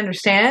them I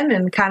understand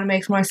and kind of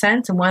makes more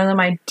sense, and one of them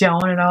I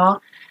don't at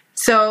all.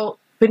 So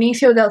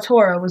Benicio del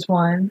Toro was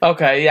one.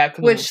 Okay, yeah.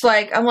 Which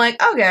I'm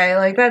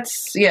okay,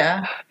 that's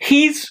Benicio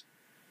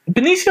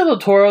del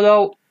Toro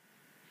though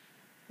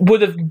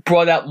would have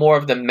brought out more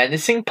of the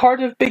menacing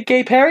part of Big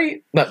Gay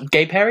Perry.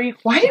 Gay Perry?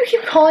 Why do you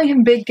keep calling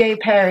him Big Gay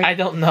Perry? I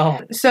don't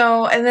know.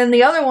 So, and then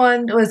the other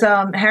one was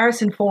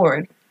Harrison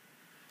Ford.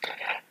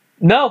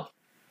 No.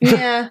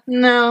 Yeah,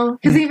 no.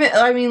 Because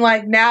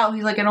now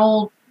he's an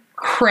old,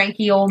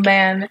 cranky old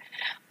man.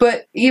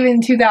 But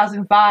even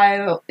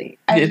 2005...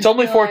 It's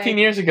only 14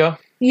 years ago.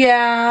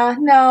 Yeah,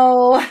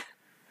 no.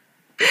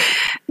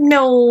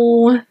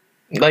 No.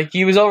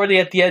 He was already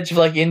at the edge of,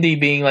 indie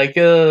being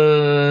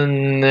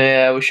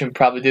yeah, we shouldn't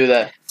probably do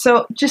that.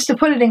 So, just to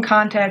put it in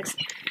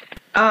context...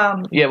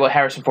 yeah, what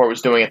Harrison Ford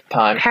was doing at the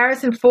time.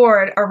 Harrison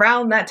Ford,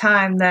 around that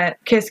time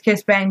that Kiss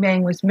Kiss Bang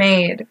Bang was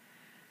made,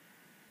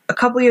 a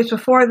couple years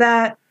before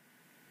that,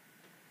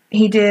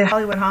 he did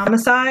Hollywood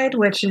Homicide,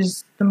 which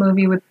is the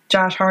movie with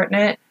Josh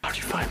Hartnett. How'd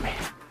you find me?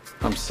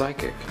 I'm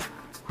psychic.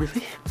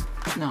 Really?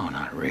 No,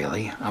 not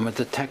really. I'm a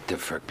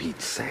detective, for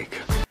Pete's sake.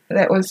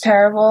 That was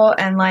terrible,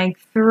 and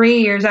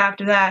 3 years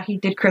after that, he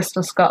did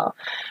Crystal Skull.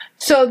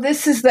 So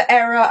this is the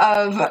era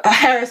of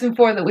Harrison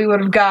Ford that we would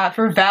have got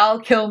for Val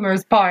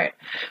Kilmer's part,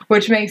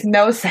 which makes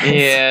no sense.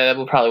 Yeah,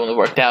 that probably wouldn't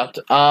have worked out.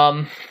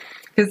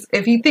 Because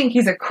if you think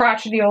he's a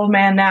crotchety old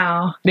man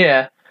now,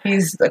 yeah,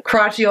 he's the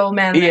crotchety old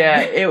man then.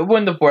 Yeah, it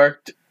wouldn't have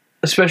worked,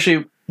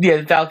 especially,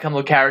 the Val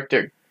Kilmer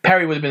character.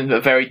 Perry would have been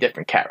a very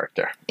different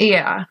character.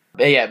 Yeah.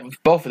 Yeah,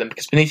 both of them,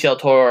 because Benicio del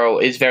Toro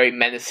is very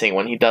menacing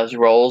when he does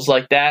roles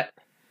like that.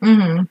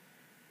 Mm-hmm.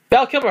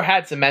 Val Kilmer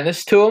had some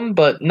menace to him,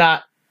 but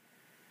not...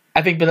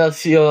 I think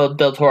Benicio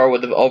del Toro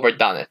would have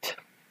overdone it.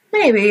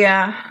 Maybe,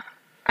 yeah.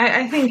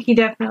 I think he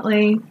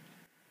definitely...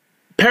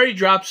 Perry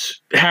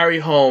drops Harry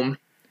home.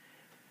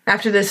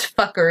 After this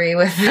fuckery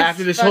with this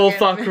After this whole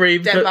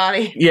fuckery. Dead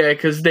body. Yeah,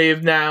 because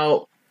they've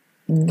now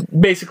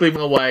basically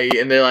run away,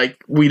 and they're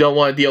we don't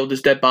want to deal with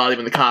this dead body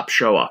when the cops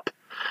show up.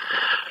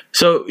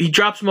 So he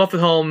drops him off at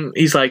home.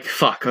 He's like,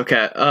 fuck,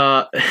 okay.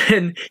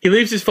 And he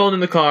leaves his phone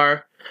in the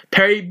car.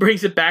 Perry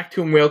brings it back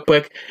to him real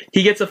quick.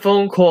 He gets a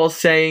phone call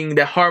saying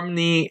that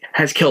Harmony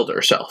has killed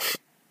herself.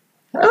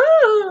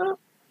 Oh,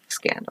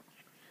 scandal.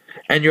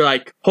 And you're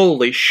like,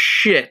 holy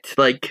shit.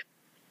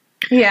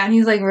 Yeah, and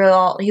he's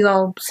he's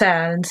all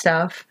sad and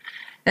stuff.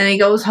 And he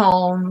goes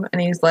home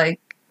and he's kind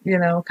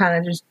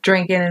of just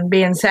drinking and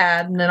being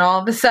sad. And then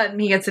all of a sudden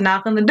he gets a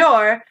knock on the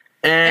door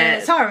and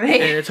it's Harmony.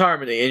 And it's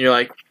Harmony. And you're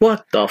like,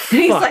 what the fuck?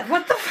 And he's like,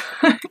 what the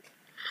fuck?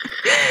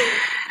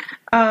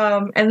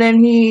 And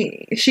then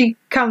she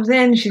comes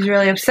in, she's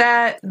really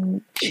upset,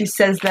 and she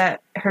says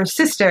that her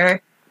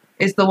sister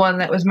is the one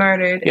that was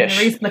murdered. Yes. And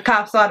the reason the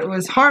cops thought it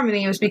was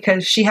Harmony was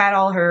because she had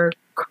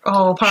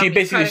she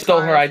basically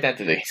stole her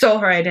identity. Stole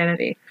her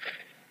identity.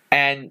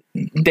 And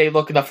they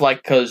look enough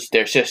because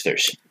they're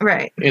sisters.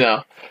 Right.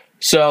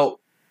 So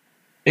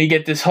you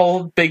get this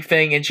whole big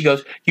thing, and she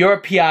goes, you're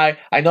a PI.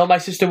 I know my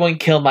sister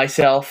wouldn't kill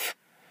myself.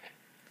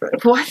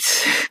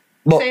 What?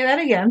 Well, say that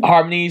again.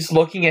 Harmony's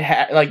looking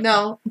at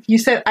No, you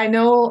said, I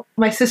know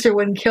my sister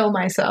wouldn't kill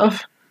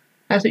myself.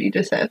 That's what you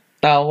just said.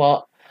 Oh,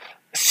 well,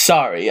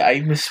 sorry,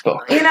 I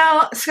misspoke.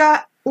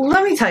 Scott,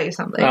 let me tell you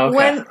something.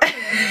 Okay.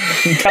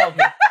 Tell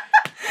me.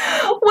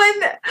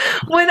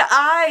 when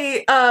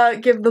I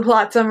give the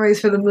plot summaries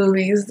for the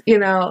movies, you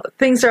know,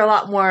 things are a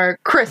lot more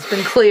crisp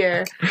and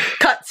clear.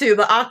 Cut to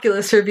the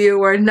Oculus review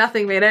where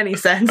nothing made any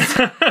sense.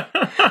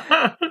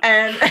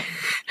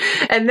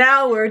 and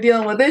now we're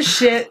dealing with this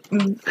shit.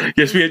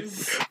 Yes,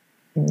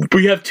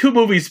 we have 2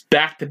 movies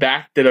back to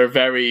back that are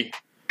very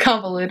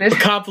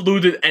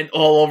convoluted and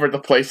all over the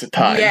place at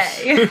times.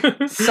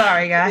 Yay.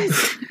 Sorry,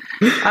 guys.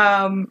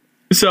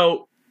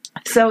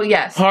 So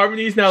yes,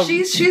 Harmony's now.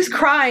 She's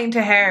crying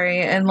to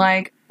Harry, and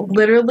like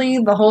literally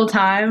the whole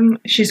time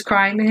she's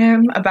crying to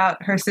him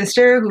about her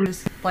sister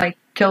who's like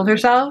killed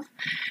herself.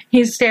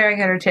 He's staring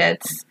at her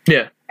tits.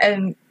 Yeah,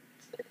 and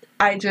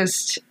I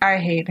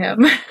hate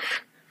him.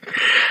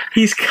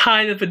 He's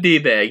kind of a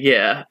d-bag,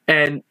 yeah,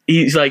 and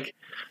he's like,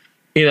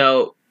 you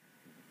know,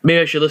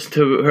 maybe I should listen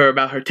to her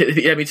about her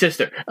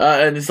sister.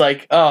 And it's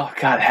like, oh,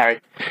 God, Harry.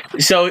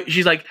 So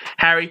she's like,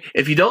 Harry,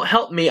 if you don't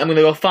help me, I'm going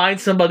to go find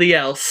somebody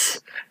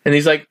else. And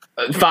he's like,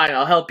 fine,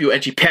 I'll help you.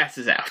 And she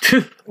passes out.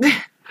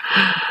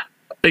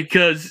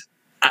 Because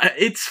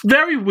it's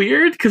very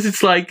weird, because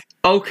it's like,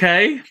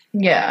 okay.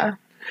 Yeah.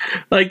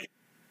 Like,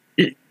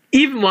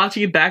 even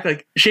watching it back,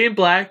 like, Shane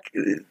Black,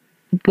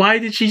 why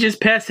did she just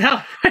pass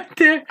out right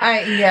there?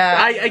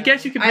 I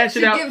guess you can pass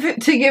it out.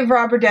 To give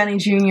Robert Downey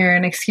Jr.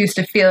 an excuse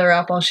to feel her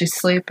up while she's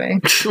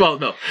sleeping. Well,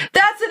 no.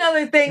 That's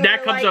another thing.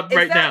 That comes up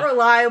right now. Is that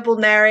reliable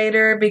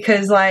narrator?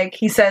 Because, like,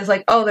 he says,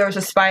 like, oh, there was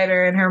a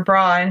spider in her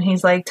bra, and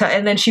he's like,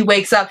 and then she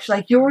wakes up, she's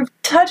like, you were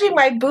touching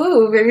my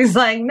boob. And he's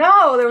like,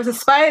 no, there was a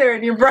spider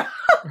in your bra.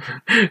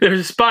 There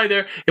was a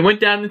spider. It went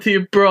down into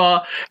your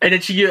bra, and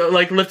then she,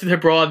 like, lifted her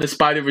bra, and the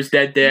spider was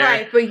dead there.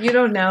 Right, but you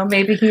don't know.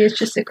 Maybe he is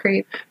just a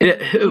creep.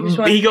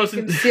 He goes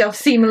into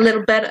seem a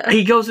little better.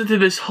 He goes into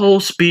this whole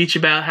speech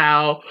about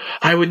how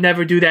I would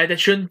never do that. That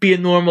shouldn't be a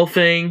normal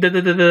thing. Da,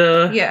 da, da,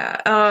 da.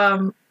 Yeah.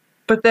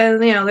 But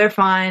then, you know, they're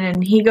fine,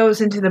 and he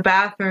goes into the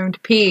bathroom to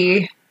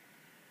pee,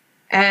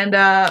 and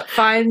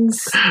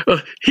finds.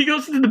 He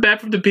goes into the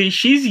bathroom to pee.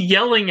 She's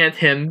yelling at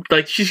him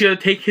like she's gonna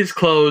take his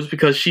clothes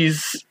because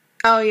she's.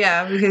 Oh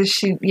yeah, because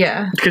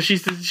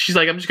she's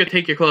like, I'm just gonna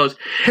take your clothes.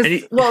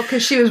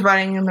 Because she was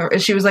running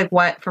she was like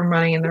wet from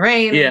running in the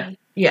rain. Yeah.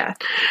 Yeah.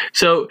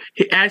 So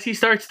as he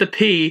starts to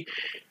pee,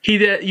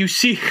 you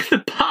see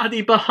the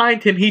body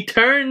behind him. He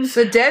turns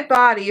the dead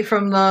body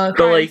from the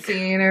crime lake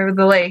scene or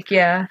the lake.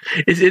 Yeah,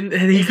 is in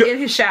in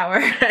his shower,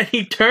 and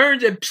he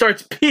turns and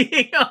starts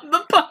peeing on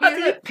the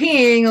body. He's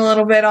peeing a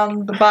little bit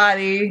on the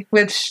body,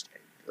 which.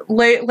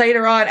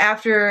 Later on,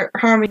 after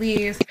Harmony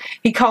leaves,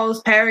 he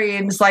calls Perry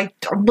and is like,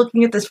 I'm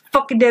looking at this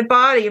fucking dead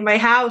body in my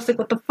house. Like,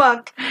 what the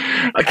fuck?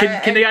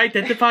 Can they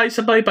identify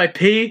somebody by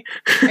pee?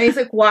 And he's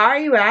like, why are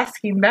you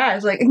asking that?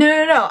 It's like,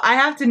 no. I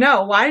have to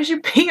know. Why did you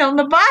pee on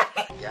the body?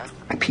 Yeah,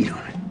 I peed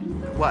on it.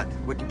 What?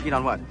 What, you peed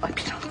on what? I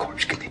peed on the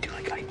corpse. Could they do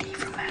like ID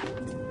from that?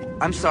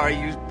 I'm sorry,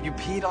 you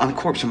peed on... On the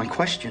corpse, and my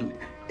question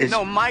is...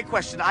 No, my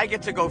question. I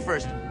get to go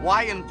first.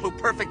 Why in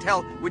perfect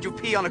hell would you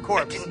pee on a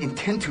corpse? I didn't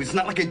intend to. It's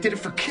not like I did it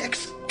for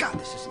kicks. God,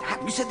 this isn't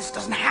happening. You said this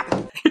doesn't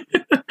happen.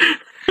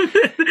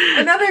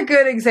 Another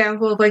good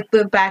example of like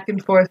the back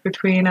and forth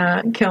between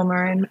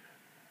Kilmer and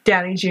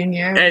Downey Jr.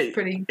 It was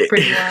pretty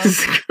wild.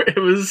 It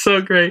was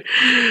so great.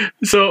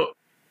 So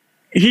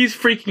he's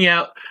freaking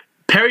out.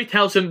 Perry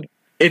tells him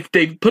if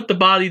they put the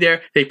body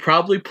there, they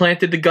probably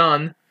planted the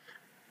gun.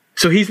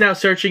 So he's now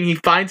searching. He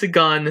finds a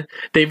gun.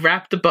 They've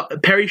wrapped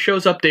Perry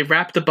shows up. They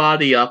wrap the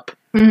body up.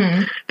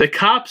 Mm-hmm. The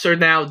cops are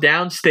now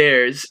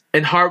downstairs,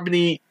 and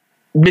Harmony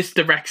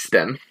misdirects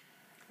them.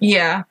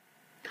 Yeah.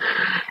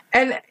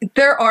 And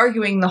they're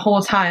arguing the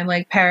whole time.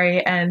 Like,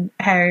 Perry and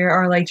Harry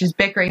are, like, just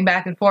bickering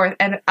back and forth.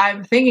 And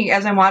I'm thinking,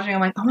 as I'm watching,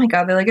 I'm like, oh my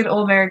god, they're like an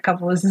old married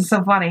couple. This is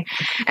so funny.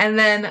 And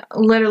then,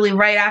 literally,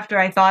 right after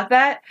I thought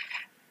that,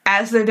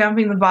 as they're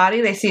dumping the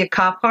body, they see a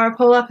cop car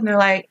pull up, and they're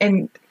like,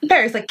 and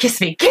Barry's like,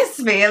 kiss me.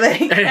 And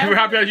then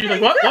Rob Downey's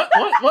like, what?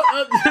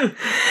 And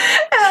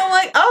I'm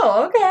like,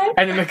 oh, okay.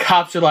 And then the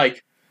cops are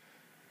like,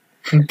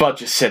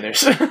 bunch of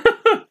sinners.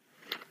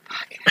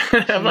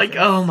 I'm like,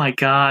 oh my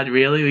god,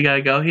 really? We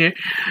gotta go here?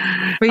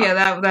 But yeah,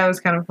 that was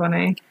kind of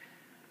funny.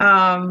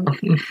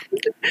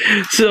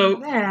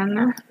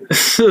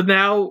 So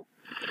now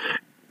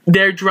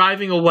they're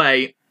driving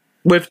away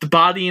with the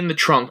body in the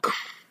trunk.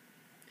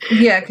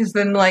 Yeah, because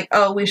then, like,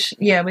 oh, we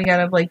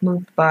gotta, like,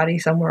 move the body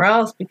somewhere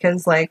else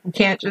because, like, we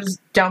can't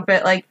just dump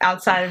it, like,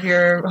 outside of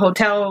your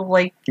hotel,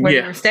 like, where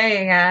you were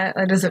staying at.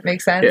 That doesn't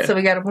make sense, so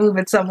we gotta move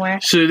it somewhere.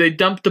 So they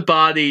dump the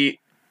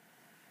body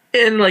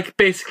in, like,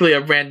 basically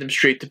a random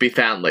street to be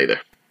found later.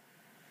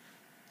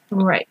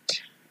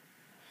 Right.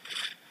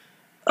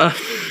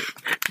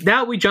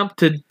 Now we jump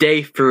to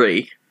day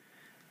 3.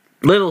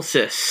 Little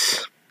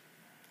Sis.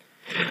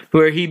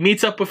 Where he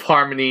meets up with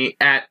Harmony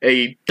at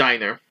a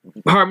diner.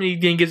 Harmony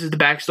then gives us the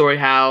backstory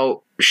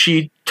how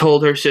she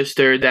told her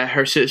sister that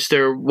her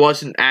sister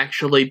wasn't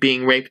actually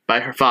being raped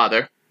by her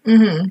father.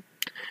 Mm-hmm.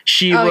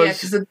 She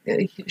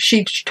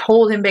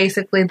told him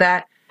basically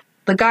that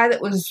the guy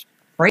that was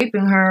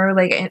raping her,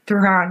 like,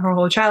 through her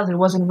whole childhood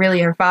wasn't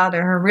really her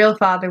father. Her real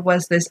father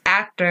was this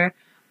actor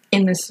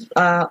in this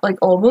like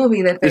old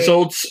movie that they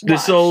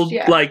this old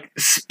yeah. like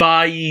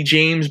spy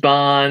James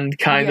Bond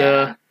kind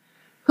of. Yeah.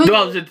 Well, he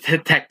was a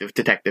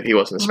detective. He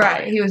wasn't a spy.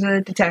 Right, he was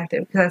a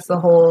detective because that's the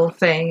whole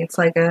thing. It's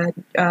like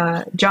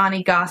a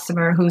Johnny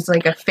Gossamer who's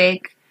like a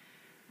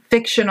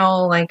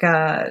fictional like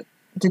a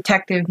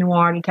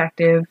noir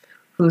detective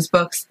whose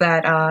books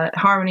that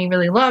Harmony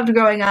really loved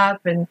growing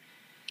up, and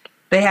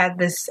they had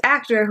this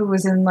actor who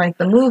was in like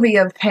the movie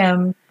of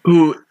him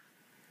who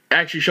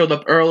actually showed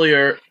up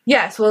earlier.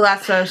 Yes, well,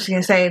 that's what I was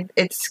going to say.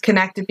 It's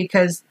connected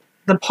because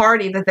the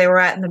party that they were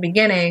at in the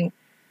beginning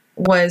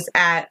was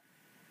at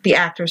the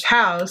actor's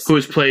house. Who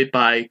was played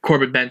by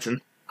Corbin Bernsen.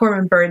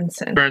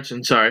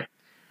 Bernsen, sorry.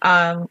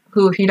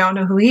 Who, if you don't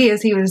know who he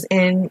is, he was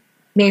in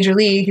Major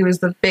League. He was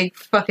the big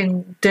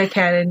fucking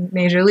dickhead in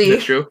Major League.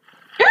 That's true.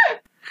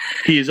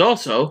 He is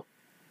also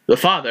the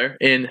father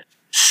in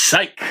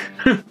Psych.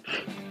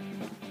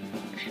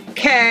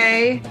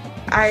 Okay.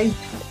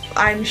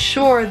 I'm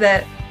sure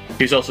that...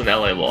 He was also in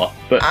LA Law,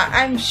 but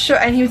I'm sure,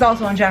 and he was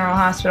also in General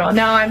Hospital.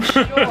 No, I'm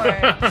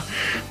sure.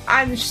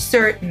 I'm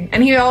certain.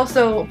 And he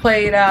also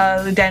played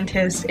the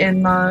dentist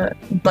in the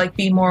like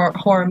B More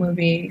horror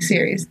movie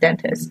series,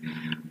 Dentist.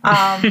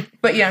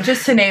 But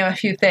just to name a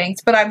few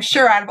things. But I'm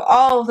sure out of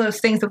all of those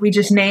things that we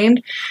just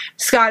named,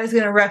 Scott is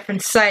going to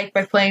reference Psych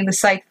by playing the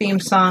Psych theme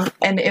song.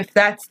 And if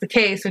that's the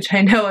case, which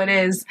I know it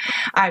is,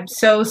 I'm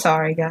so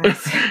sorry,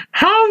 guys.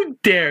 How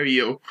dare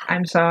you?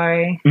 I'm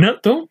sorry. No,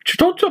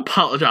 don't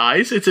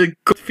apologize. It's a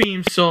good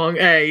theme song,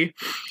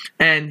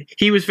 and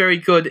he was very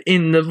good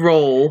in the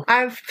role.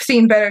 I've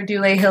seen better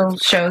Dule Hill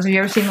shows. Have you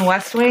ever seen The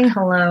West Wing?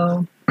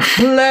 Hello.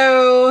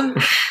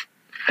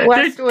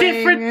 West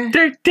Wing.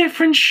 They're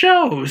different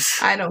shows.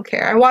 I don't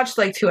care. I watched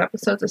like 2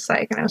 episodes of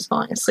Psych and I was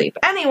falling asleep.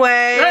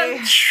 Anyway.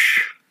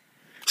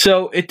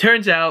 So it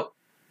turns out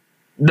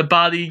the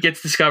body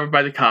gets discovered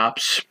by the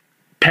cops.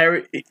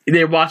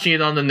 They're watching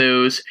it on the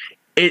news.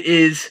 It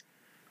is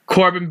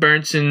Corbin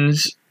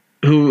Bernsen's,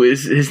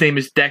 his name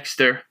is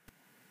Dexter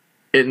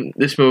in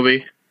this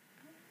movie.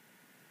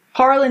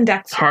 Harlan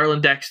Dexter.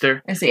 Harlan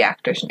Dexter is the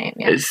actor's name,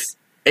 yes.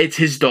 It's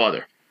his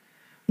daughter.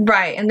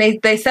 Right, and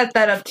they set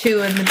that up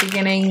too in the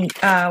beginning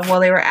while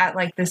they were at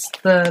like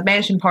the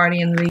mansion party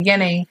in the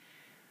beginning.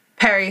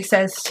 Perry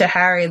says to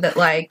Harry that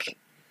like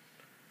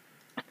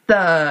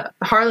the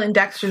Harlan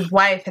Dexter's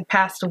wife had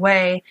passed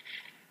away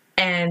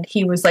and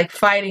he was like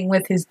fighting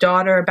with his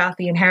daughter about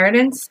the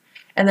inheritance.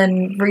 And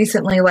then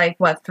recently, like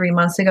 3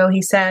 months ago,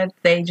 he said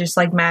they just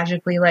like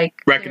magically like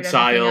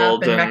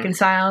reconciled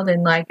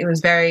and like it was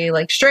very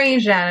like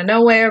strange and out of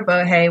nowhere,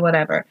 but hey,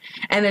 whatever.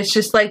 And it's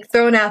just like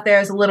thrown out there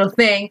as a little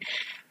thing.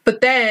 But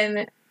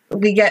then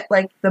we get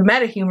like the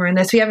meta humor in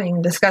this. We haven't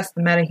even discussed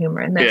the meta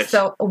humor in this. Yes.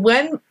 So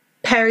when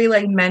Perry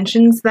like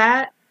mentions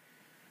that,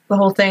 the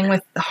whole thing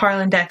with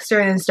Harlan Dexter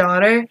and his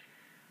daughter,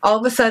 all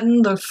of a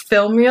sudden the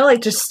film reel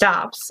like just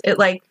stops. It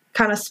like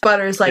kind of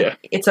sputters like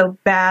it's a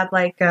bad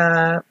like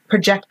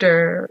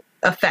projector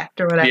effect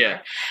or whatever.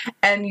 Yeah.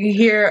 And you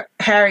hear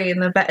Harry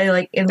in the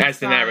as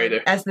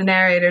the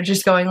narrator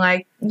just going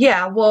like,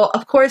 yeah, well,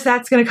 of course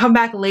that's going to come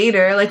back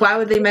later. Like, why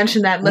would they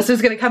mention that unless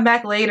it's going to come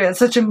back later? It's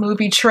such a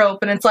movie trope.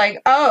 And it's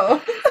like,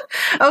 oh,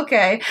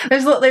 okay.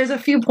 There's a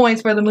few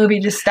points where the movie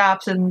just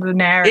stops and the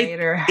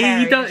narrator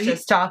Harry is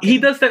just talking. He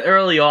does that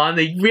early on.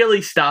 They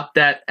really stop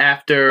that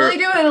after. Well, they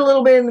do it a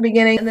little bit in the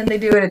beginning and then they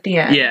do it at the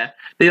end. Yeah.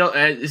 They don't.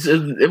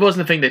 It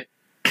wasn't a thing that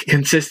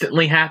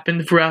consistently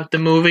happened throughout the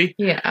movie.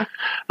 Yeah.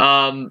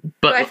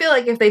 But I feel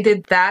like if they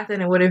did that,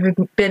 then it would have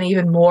been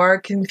even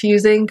more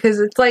confusing because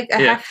it's like a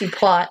hefty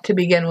plot to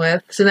begin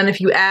with. So then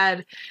if you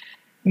add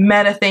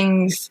meta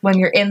things when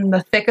you're in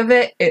the thick of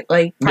it, it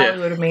like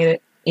probably would have made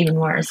it even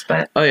worse.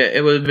 But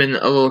it would have been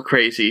a little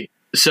crazy.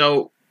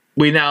 So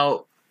we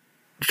now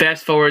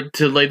fast forward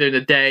to later in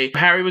the day.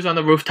 Harry was on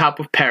the rooftop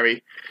with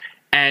Perry,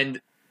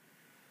 and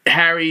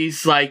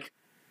Harry's like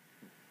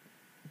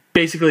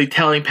basically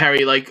telling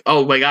Perry, like,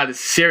 oh my god, this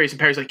is serious. And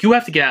Perry's like, you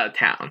have to get out of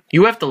town.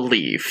 You have to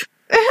leave.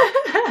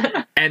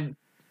 and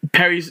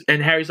Harry's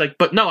like,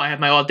 but no, I have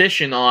my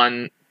audition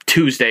on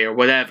Tuesday or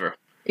whatever.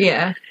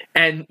 Yeah.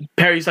 And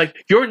Perry's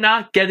like, you're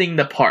not getting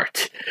the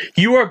part.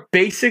 You are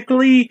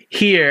basically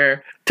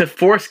here to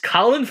force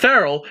Colin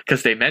Farrell,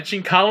 because they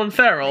mentioned Colin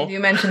Farrell. They do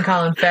mention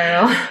Colin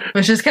Farrell,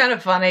 which is kind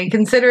of funny,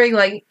 considering,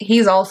 like,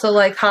 he's also,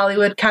 like,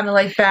 Hollywood kind of,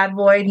 like, bad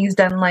boy, and he's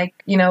done, like,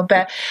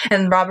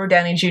 and Robert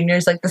Downey Jr.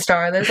 is, like, the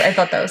star of this. I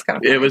thought that was kind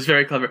of funny. It was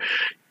very clever.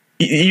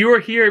 You are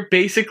here,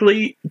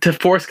 basically, to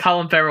force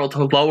Colin Farrell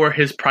to lower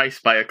his price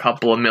by a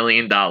couple of $1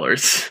 million.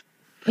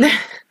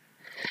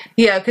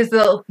 Yeah, because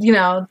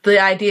the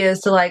idea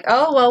is to like,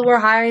 oh, well, we're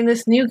hiring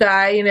this new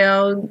guy,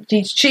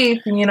 he's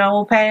cheap, and,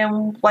 we'll pay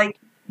him, like,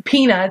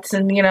 peanuts,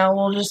 and,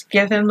 we'll just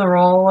give him the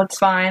role, it's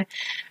fine.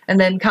 And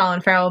then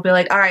Colin Farrell will be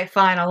like, all right,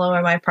 fine, I'll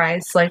lower my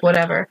price, like,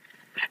 whatever.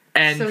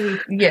 And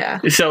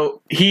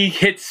so he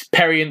hits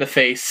Perry in the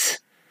face.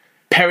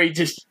 Perry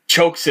just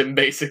chokes him,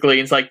 basically,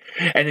 and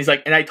he's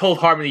like, and I told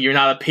Harmony you're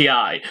not a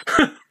PI.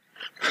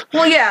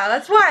 Well, yeah,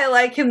 that's why I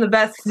like him the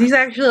best, because he's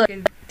actually, like,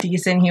 a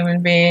decent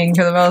human being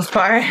for the most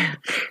part.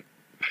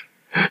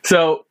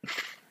 So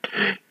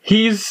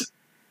he's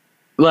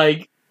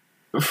like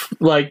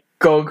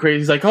going crazy.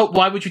 He's like, oh,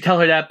 why would you tell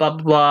her that? Blah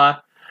blah blah.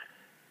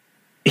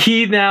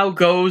 He now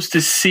goes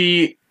to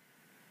see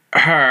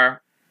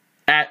her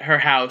at her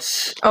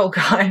house. Oh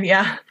God,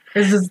 yeah.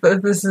 This is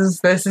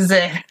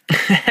it.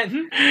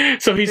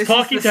 And so he's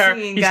talking to her.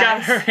 Scene, He's guys.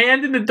 got her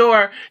hand in the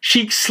door.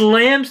 She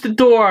slams the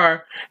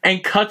door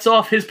and cuts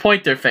off his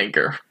pointer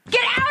finger.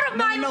 Get out of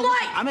my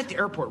life! I'm at the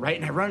airport, right?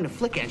 And I run into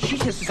Flicka, and she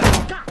just got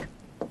stuck.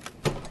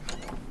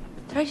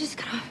 Did I just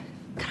cut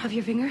off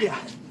your finger? Yeah.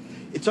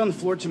 It's on the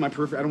floor to my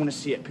periphery. I don't want to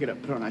see it. Pick it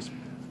up. Put it on ice.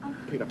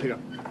 Pick it up. Pick it up.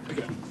 Pick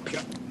it up. Pick it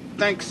up.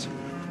 Thanks.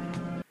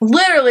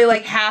 Literally,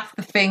 like half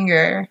the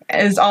finger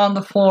is on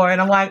the floor,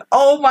 and I'm like,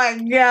 oh my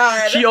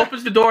God. She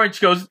opens the door and she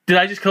goes, "Did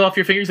I just cut off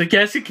your finger?" He's like,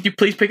 "Yes. Could you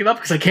please pick it up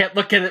because I can't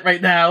look at it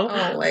right now."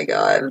 Oh my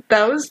God,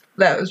 that was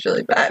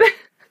really bad.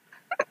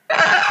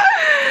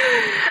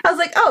 I was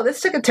like, oh,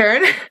 this took a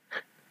turn.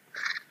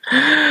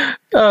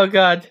 Oh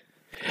God.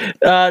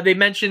 They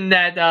mentioned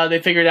that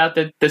they figured out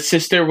that the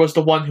sister was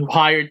the one who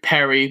hired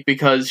Perry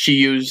because she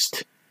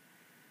used.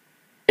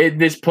 At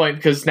this point,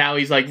 because now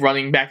he's like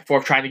running back and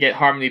forth trying to get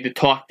Harmony to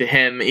talk to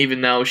him,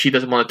 even though she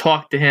doesn't want to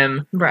talk to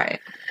him. Right.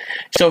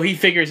 So he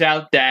figures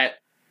out that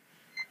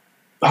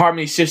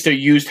Harmony's sister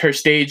used her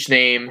stage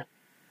name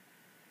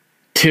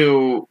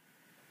to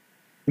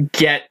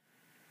get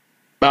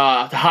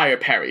to hire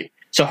Perry.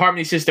 So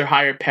Harmony's sister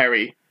hired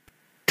Perry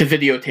to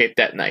videotape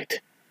that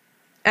night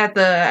At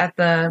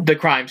the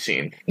crime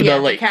scene, yeah,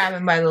 the lake,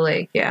 cabin by the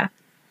lake. Yeah.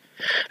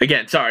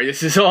 Again, sorry,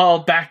 this is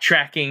all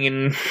backtracking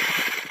and.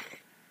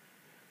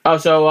 Oh,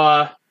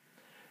 so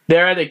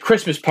they're at a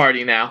Christmas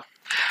party now.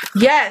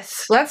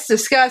 Yes, let's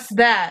discuss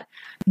that.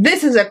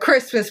 This is a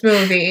Christmas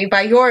movie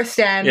by your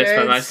standards. Yes,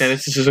 by my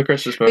standards, this is a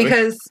Christmas movie.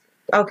 Because,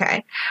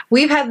 okay,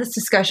 we've had this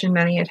discussion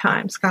many a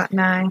time, Scott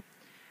and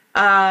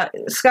I.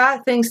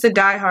 Scott thinks that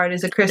Die Hard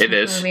is a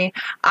Christmas movie.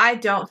 I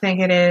don't think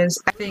it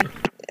is. I think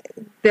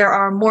there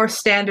are more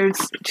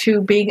standards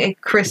to being a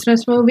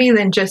Christmas movie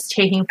than just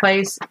taking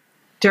place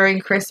during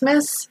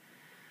Christmas.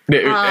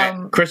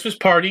 Christmas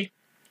party.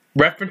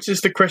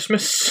 References to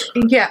Christmas?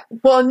 Yeah.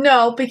 Well,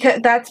 no,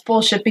 because that's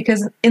bullshit.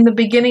 Because in the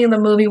beginning of the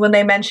movie, when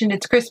they mentioned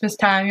it's Christmas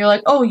time, you're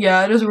like, oh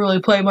yeah, it doesn't really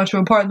play much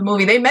of a part in the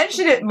movie. They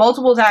mentioned it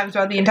multiple times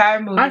throughout the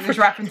entire movie. There's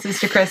references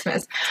to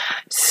Christmas.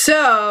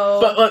 So,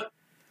 but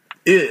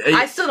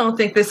I still don't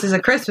think this is a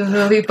Christmas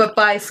movie. But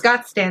by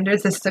Scott's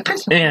standards, this is a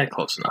Christmas movie. Yeah,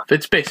 close enough.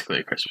 It's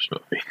basically a Christmas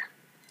movie.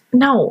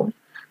 No.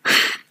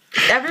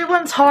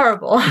 Everyone's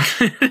horrible.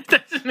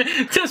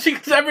 Just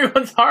because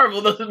everyone's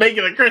horrible doesn't make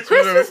it a Christmas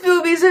movie. Christmas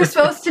movies are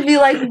supposed to be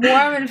like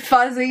warm and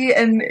fuzzy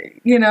and,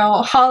 you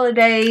know,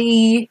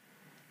 holiday-y.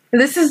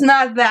 This is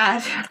not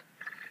that.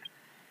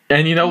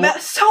 And you know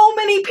what? So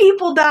many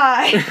people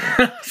die.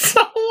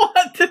 So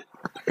what?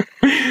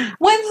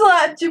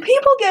 When's do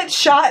people get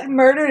shot and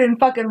murdered in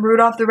fucking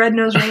Rudolph the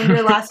Red-Nosed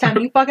Reindeer last time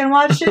you fucking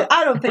watched it?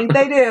 I don't think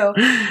they do.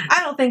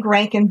 I don't think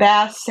Rankin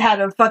Bass had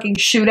a fucking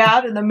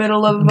shootout in the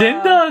middle of...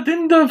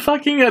 Didn't the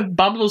fucking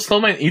Abominable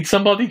Snowman eat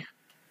somebody?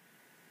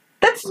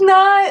 That's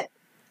not...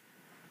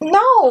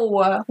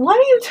 No. What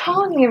are you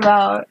talking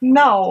about?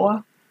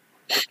 No.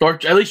 Or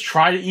at least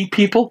try to eat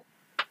people?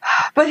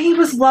 But he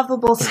was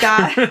lovable,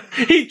 Scott.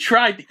 He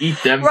tried to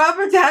eat them.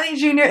 Robert Downey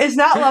Jr. is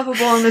not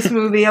lovable in this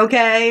movie,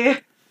 okay?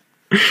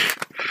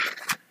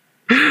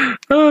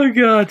 Oh,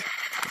 God.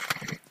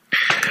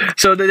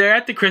 So they're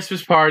at the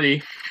Christmas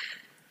party.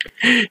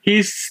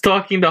 He's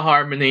talking to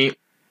Harmony.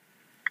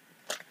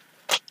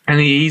 And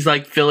he's,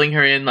 like, filling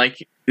her in,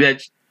 like,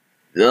 that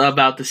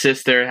about the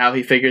sister, how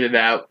he figured it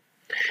out.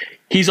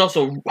 He's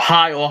also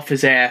high off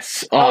his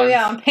ass.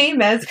 On pain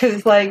meds,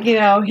 because, like, you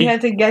know, he had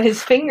to get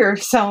his finger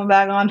sewn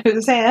back onto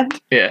his hand.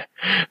 Yeah.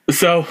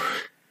 So,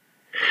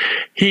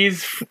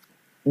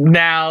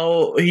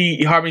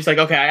 Harmony's like,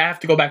 okay, I have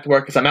to go back to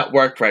work because I'm at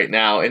work right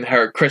now in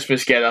her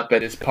Christmas get-up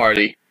at his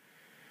party.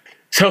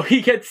 So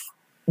he gets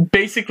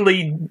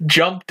basically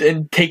jumped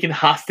and taken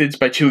hostage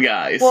by two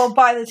guys. Well,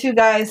 by the two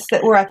guys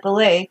that were at the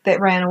lake that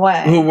ran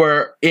away. Who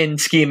were in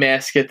ski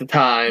mask at the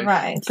time.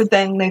 Right. But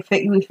then they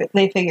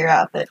figure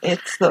out that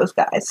it's those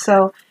guys.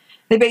 So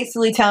they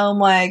basically tell him,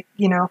 like,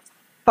 you know,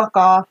 fuck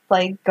off,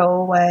 like, go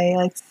away,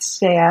 like,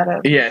 stay out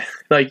of... Yeah,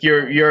 like,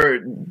 you're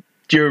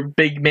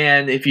big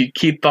man. If you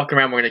keep fucking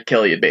around, we're gonna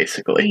kill you,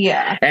 basically.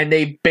 Yeah. And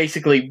they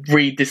basically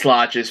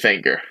dislodge his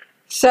finger.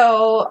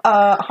 So,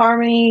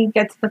 Harmony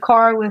gets in the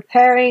car with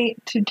Harry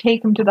to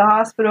take him to the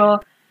hospital,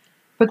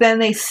 but then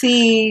they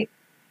see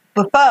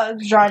the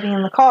thugs driving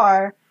in the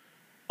car,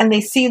 and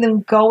they see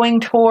them going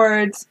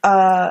towards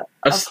a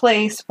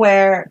place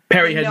where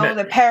Perry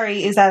that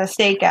Perry is at a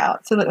stakeout.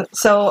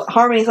 So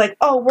Harmony's like,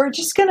 "Oh, we're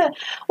just gonna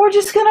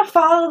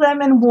follow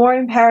them and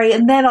warn Perry,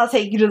 and then I'll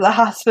take you to the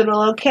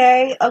hospital,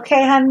 okay?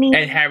 Okay, honey."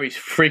 And Harry's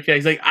freaked out.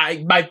 He's like,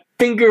 my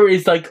finger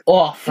is like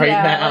off right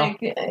now.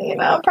 Like, you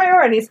know,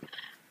 priorities.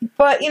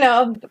 But, you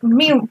know,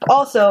 me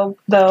also,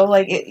 though,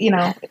 like, you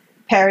know,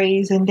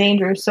 Perry's in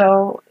danger,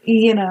 so,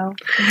 you know,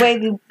 weigh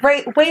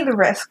the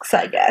risks,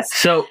 I guess.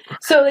 So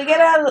they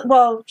get out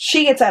of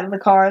she gets out of the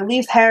car,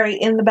 leaves Harry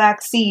in the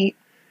back seat,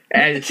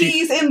 with the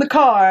keys in the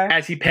car.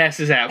 As he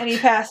passes out. And he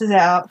passes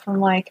out from,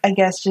 like, I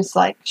guess just,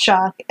 like,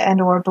 shock and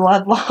or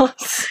blood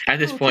loss. At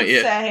this point,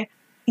 yeah.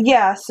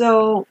 Yeah,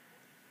 so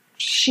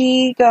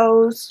she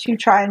goes to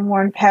try and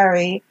warn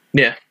Perry.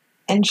 Yeah.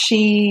 And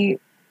she,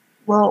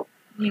 well,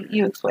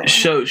 you explain.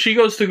 So she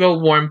goes to go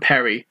warn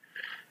Perry,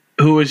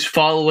 who is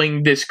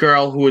following this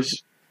girl who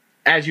is,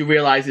 as you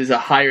realize, is a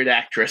hired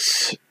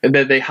actress. And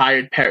then they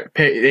hired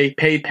they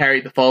paid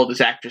Perry to follow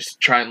this actress to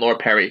try and lure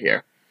Perry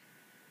here.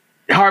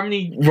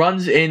 Harmony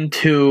runs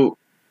into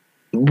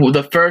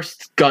the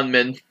first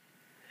gunman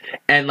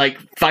and, like,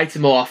 fights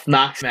him off,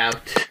 knocks him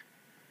out.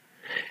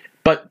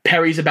 But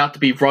Perry's about to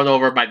be run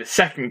over by the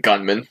second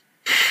gunman.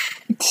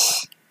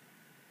 It's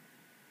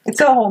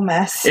a whole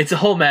mess. It's a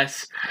whole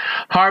mess.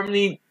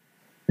 Harmony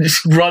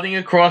just running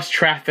across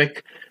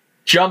traffic,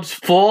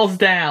 falls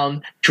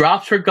down,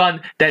 drops her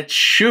gun that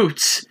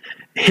shoots,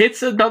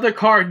 hits another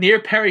car near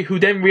Perry, who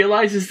then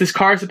realizes this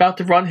car is about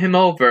to run him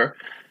over,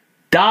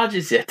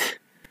 dodges it.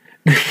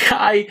 The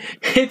guy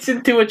hits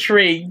into a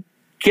tree,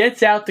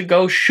 gets out to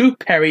go shoot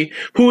Perry,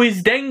 who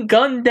is then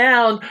gunned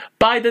down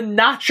by the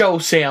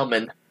nacho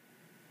salesman.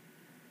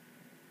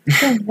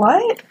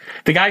 What?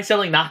 The guy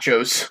selling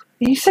nachos.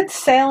 You said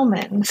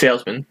salmon.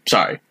 Salesman,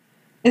 sorry.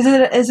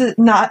 Is it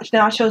not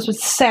nachos with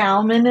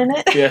salmon in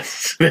it?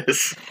 Yes, it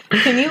is.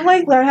 Can you,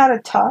 like, learn how to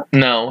talk?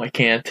 No, I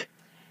can't.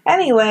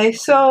 Anyway,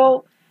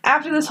 so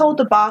after this whole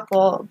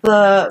debacle,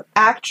 the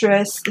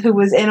actress who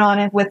was in on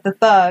it with the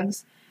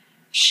thugs,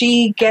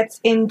 she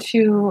gets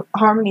into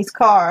Harmony's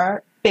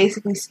car,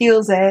 basically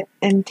steals it,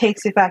 and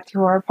takes it back to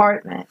her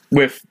apartment.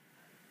 With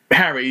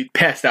Harry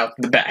passed out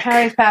in the back.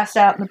 Harry's passed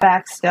out in the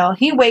back still.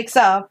 He wakes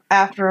up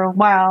after a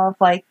while of,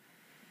 like,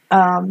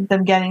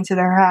 them getting to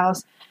their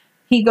house.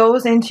 He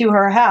goes into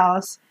her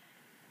house,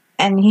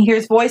 and he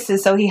hears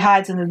voices, so he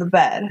hides under the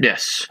bed.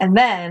 Yes. And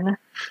then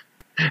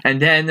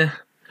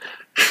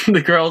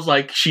the girl's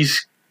like,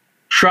 she's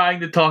trying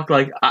to talk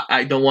like,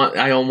 I don't want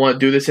to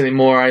do this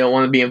anymore. I don't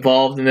want to be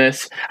involved in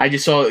this. I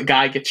just saw a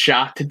guy get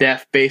shot to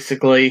death,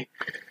 basically.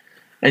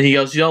 And he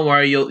goes, don't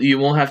worry, you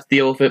won't have to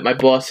deal with it. My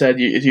boss said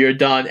you're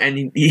done.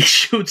 And he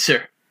shoots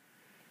her.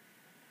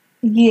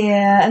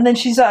 Yeah, and then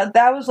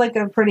that was like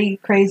a pretty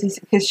crazy,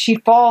 because she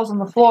falls on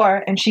the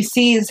floor and she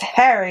sees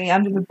Harry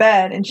under the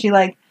bed and she,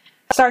 like,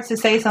 starts to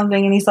say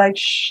something and he's like,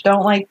 shh,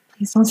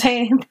 please don't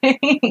say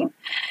anything.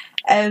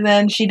 And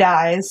then she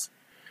dies.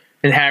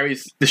 And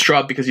Harry's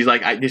distraught because he's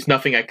like, there's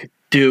nothing I could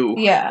do.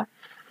 Yeah.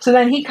 So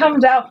then he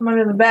comes out from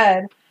under the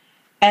bed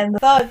and the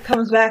thug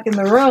comes back in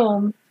the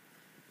room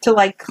to,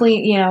 like,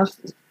 clean,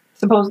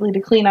 supposedly to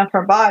clean up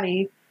her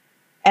body.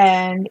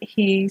 And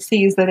he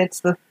sees that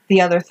it's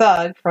the other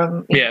thug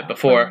from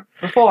before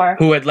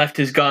who had left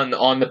his gun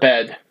on the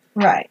bed.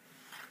 Right.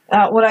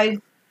 What I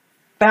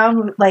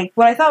found, like,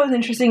 what I thought was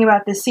interesting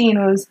about this scene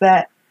was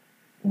that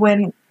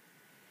when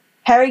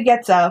Harry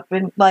gets up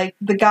and, like,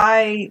 the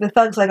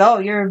thug's like, oh,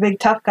 you're a big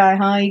tough guy,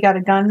 huh? You got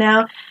a gun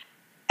now?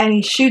 And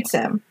he shoots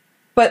him.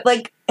 But,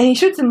 like, and he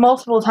shoots him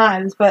multiple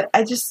times, but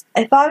I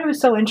thought it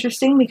was so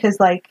interesting because,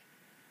 like,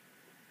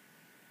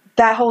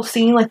 that whole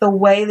scene, like, the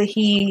way that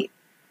he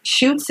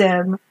shoots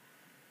him,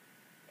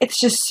 it's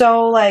just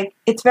so, like,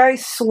 it's very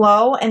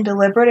slow and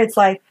deliberate. It's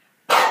like,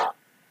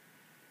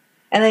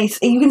 and then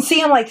you can see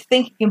him, like,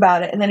 thinking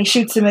about it, and then he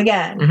shoots him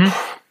again.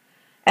 Mm-hmm.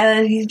 And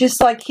then he just,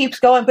 like, keeps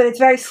going, but it's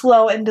very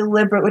slow and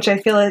deliberate, which I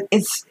feel like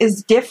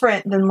is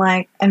different than,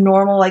 like, a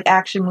normal, like,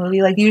 action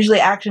movie. Like,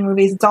 usually action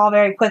movies, it's all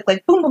very quick,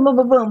 like, boom, boom, boom,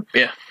 boom, boom.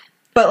 Yeah.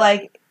 But,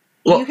 like,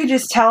 you could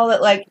just tell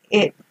that, like,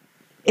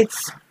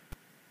 it's...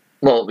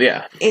 Well,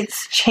 yeah.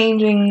 It's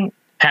changing...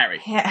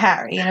 Harry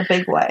in a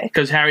big way.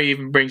 Because Harry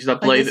even brings it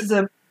up like, later. This is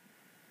a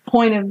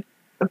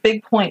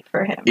big point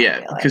for him.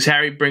 Yeah, because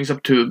Harry brings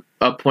up to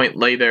a point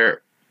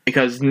later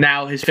because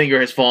now his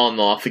finger has fallen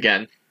off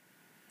again.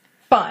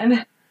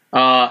 Fun.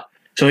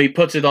 So he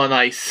puts it on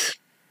ice.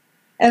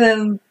 And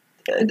then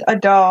a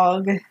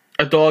dog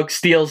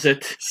steals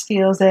it.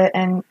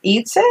 And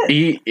eats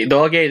it? The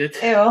dog ate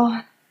it.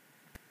 Ew.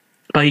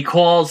 But he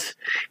calls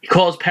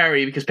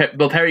Perry because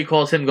Perry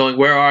calls him going,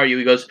 where are you?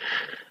 He goes,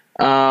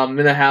 in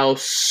the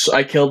house.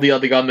 I killed the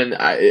other gunman.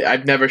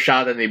 I've never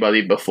shot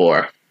anybody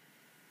before.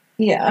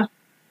 Yeah.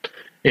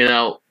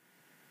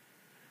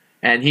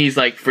 And he's,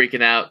 like,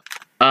 freaking out.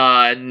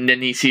 And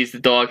then he sees the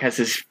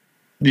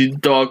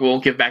dog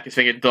won't give back his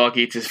finger. The dog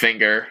eats his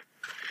finger.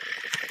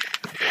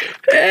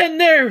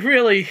 And they're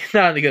really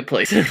not in a good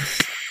place.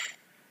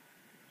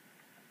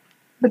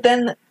 But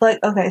then, like,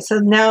 okay, so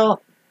now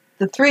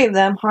the three of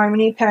them,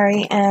 Harmony,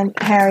 Perry, and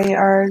Harry,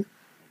 are,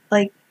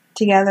 like,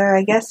 together,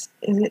 I guess.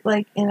 Is it,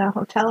 like, in a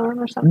hotel room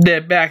or something?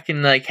 They're back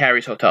in, like,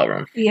 Harry's hotel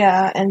room.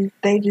 Yeah, and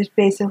they just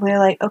basically are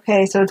like,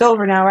 okay, so it's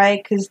over now,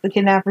 right? Because the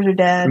kidnappers are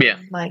dead. Yeah.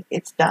 Like,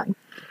 it's done.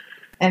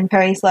 And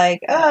Perry's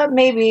like,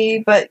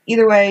 maybe, but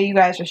either way, you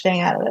guys are staying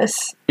out of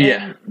this.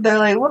 Yeah. And they're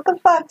like, what the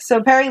fuck?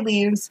 So Perry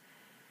leaves,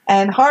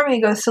 And Harmony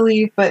goes to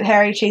leave, but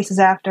Harry chases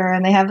after her,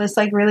 and they have this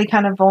like really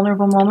kind of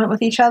vulnerable moment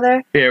with each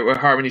other. Yeah, where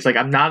Harmony's like,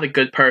 I'm not a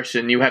good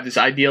person. You have this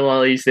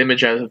idealized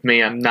image of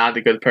me. I'm not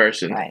a good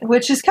person. Right.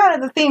 Which is kind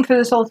of the theme for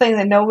this whole thing,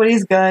 that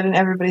nobody's good and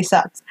everybody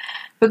sucks.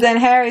 But then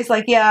Harry's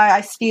like, yeah,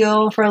 I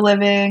steal for a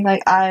living.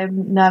 Like,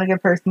 I'm not a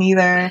good person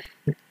either.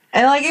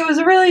 And, like, it was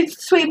a really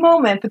sweet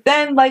moment. But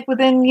then, like,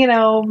 within,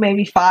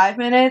 maybe 5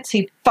 minutes,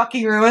 he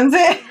fucking ruins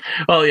it.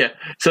 Well, yeah.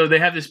 So they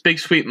have this big,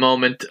 sweet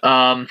moment.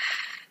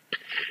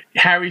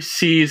 Harry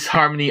sees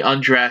Harmony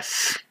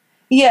undress.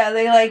 Yeah,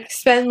 they, like,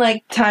 spend,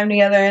 like, time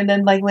together. And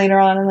then, like, later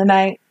on in the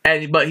night,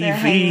 But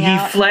he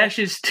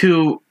flashes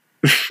to,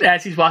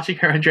 as he's watching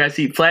her undress,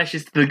 he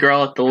flashes to the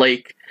girl at the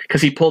lake.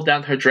 Because he pulled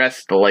down her dress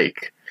at the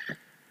lake.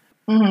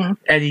 Mm-hmm.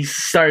 And he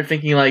started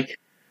thinking, like,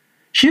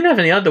 she didn't have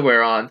any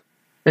underwear on.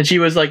 And she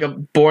was, like, a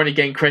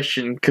born-again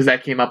Christian, because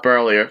that came up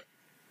earlier.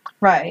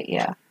 Right,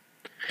 yeah.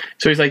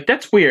 So he's like,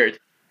 that's weird.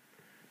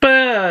 But...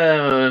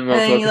 and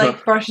then he,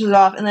 like, brushes it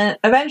off. And then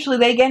eventually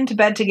they get into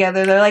bed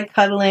together. They're, like,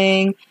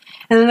 cuddling.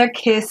 And then they're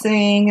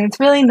kissing. And it's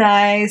really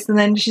nice. And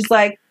then she's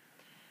like,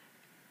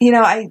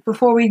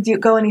 before we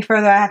go any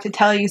further, I have to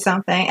tell you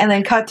something. And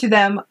then cut to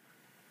them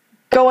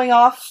going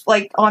off,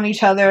 like, on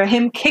each other,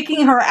 him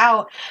kicking her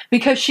out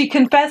because she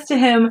confessed to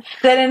him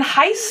that in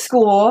high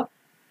school,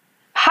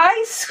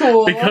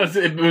 because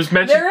it was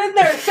mentioned, they're in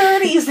their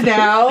 30s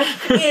now,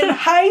 in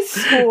high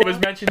school, it was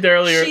mentioned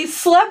earlier, she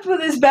slept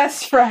with his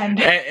best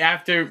friend.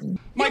 After...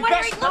 My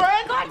best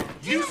friend? God,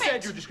 you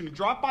said you were just going to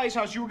drop by his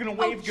house, you were going to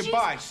wave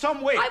goodbye.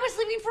 Some way. I was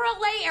leaving for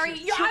LA, Ari.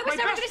 I was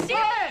never going to see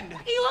him.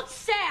 He looked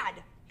sad.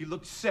 He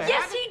looked sad?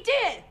 Yes, he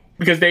did.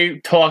 Because they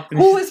talked.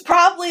 Who was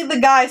probably the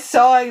guy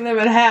sawing them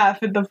in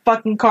half at the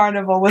fucking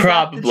carnival? Was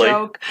that the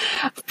joke?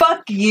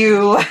 Fuck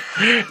you.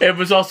 It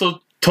was also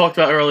talked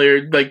about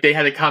earlier, like, they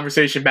had a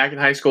conversation back in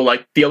high school,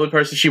 like, the only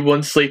person she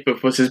wouldn't sleep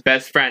with was his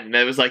best friend, and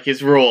that was, like,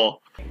 his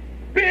rule.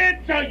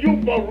 Bitch, are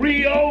you for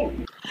real?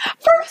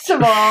 First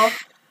of all,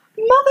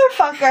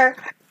 motherfucker,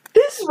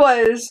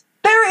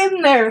 they're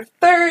in their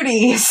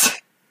 30s.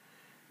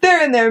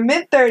 They're in their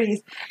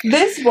mid-30s.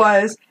 This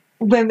was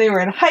when they were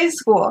in high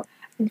school.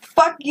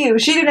 Fuck you.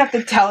 She didn't have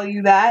to tell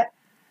you that.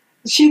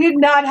 She did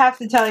not have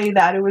to tell you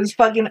that. It was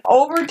fucking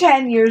over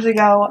 10 years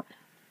ago.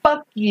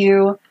 Fuck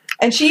you.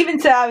 And she even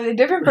said, I was a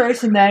different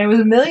person then. It was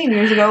a million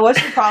years ago.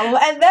 What's the problem?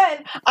 And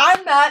then,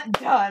 I'm not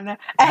done.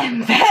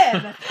 And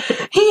then,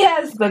 he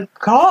has the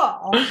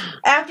gall.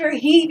 After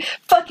he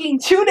fucking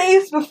 2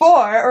 days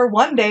before, or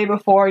 1 day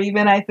before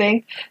even, I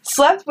think,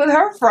 slept with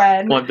her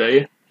friend. 1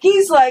 day.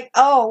 He's like,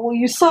 oh, well,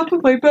 you slept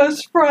with my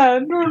best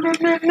friend.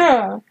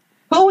 No.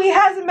 Who he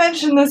hasn't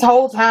mentioned this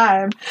whole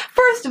time.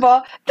 First of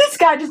all, this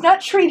guy does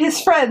not treat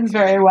his friends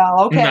very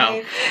well, okay?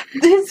 No.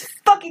 His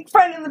fucking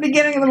friend in the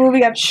beginning of the movie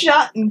got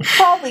shot and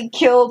probably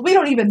killed. We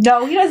don't even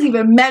know. He doesn't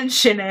even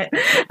mention it.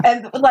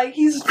 And, like,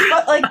 he's,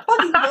 like,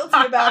 fucking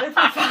guilty about it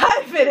for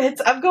 5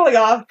 minutes. I'm going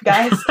off,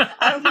 guys.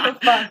 I don't give a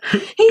fuck.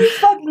 He's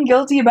fucking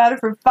guilty about it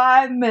for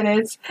 5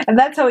 minutes, and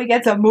that's how he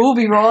gets a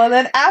movie role. And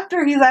then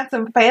after he's at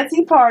some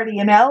fancy party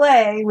in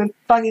LA with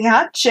fucking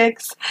hot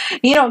chicks,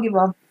 he don't give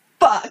a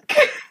fuck.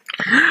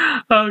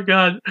 Oh,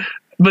 God.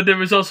 But there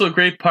was also a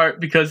great part,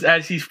 because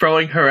as he's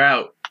throwing her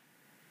out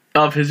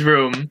of his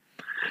room,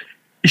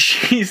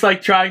 she's,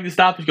 like, trying to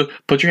stop him. She goes,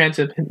 put your hands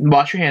in.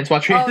 Wash your hands.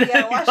 Wash your hands. Oh,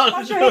 yeah.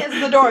 Wash your hands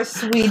in the door,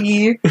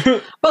 sweetie.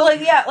 But, like,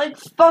 yeah, like,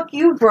 fuck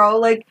you, bro.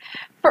 Like,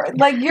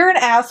 you're an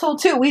asshole,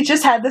 too. We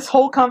just had this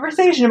whole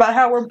conversation about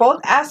how we're both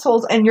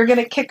assholes, and you're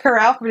gonna kick her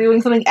out for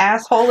doing something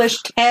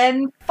asshole-ish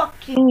 10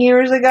 fucking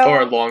years ago.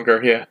 Or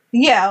longer, yeah.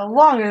 Yeah,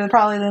 longer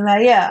probably than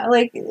that, yeah.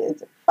 Like,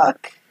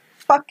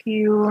 fuck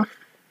you.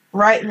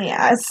 Right in the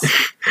ass.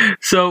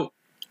 So,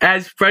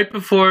 as right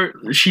before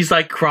she's,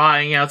 like,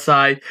 crying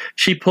outside,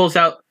 she pulls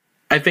out,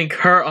 I think,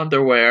 her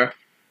underwear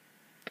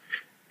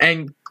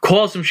and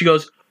calls him. She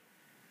goes,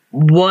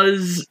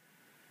 was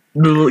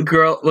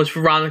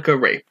Veronica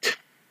raped?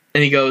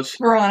 And he goes,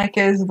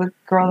 Veronica is the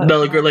girl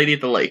the lady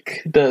at the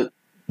lake, the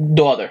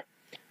daughter.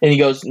 And he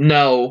goes,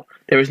 no,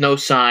 there was no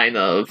sign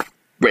of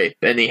rape.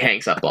 And he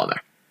hangs up on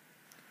her.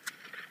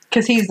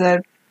 Because he's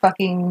a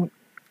fucking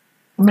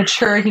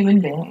mature human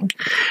being.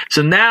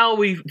 So now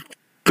we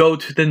go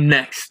to the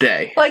next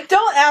day. Like,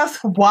 don't ask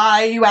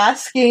why you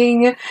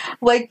asking.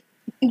 Like,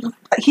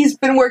 he's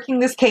been working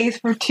this case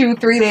for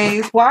 2-3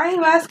 days. Why are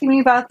you asking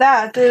me about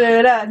that?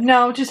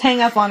 No, just hang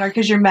up on her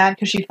because you're mad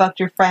because she fucked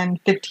your friend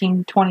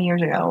 15-20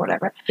 years ago or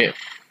whatever. Yeah.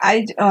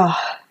 I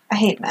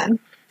hate men.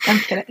 I'm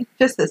kidding.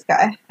 Just this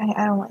guy.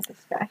 I don't like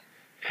this guy.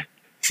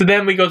 So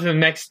then we go to the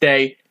next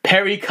day.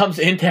 Perry comes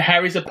into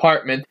Harry's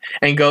apartment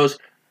and goes,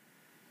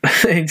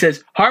 and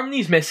says,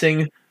 Harmony's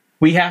missing.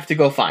 We have to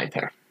go find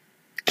her.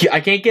 I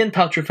can't get in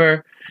touch with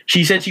her.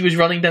 She said she was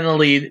running down the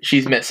lead.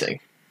 She's missing.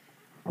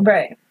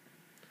 Right.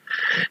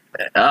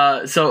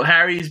 So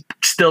Harry's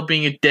still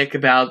being a dick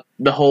about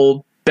the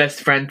whole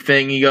best friend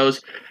thing. He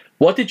goes,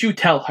 what did you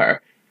tell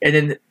her? And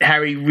then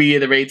Harry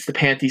reiterates the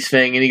panties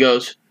thing, and he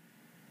goes,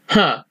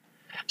 huh.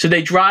 So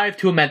they drive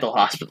to a mental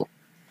hospital.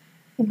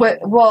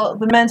 Well,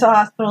 the mental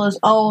hospital is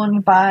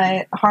owned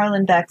by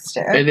Harlan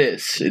Dexter. It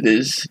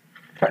is.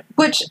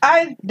 Which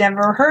I've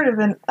never heard of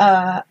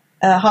a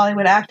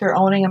Hollywood actor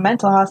owning a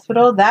mental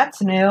hospital.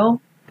 That's new.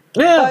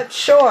 Yeah. But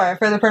sure,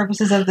 for the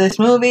purposes of this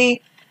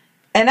movie,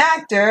 an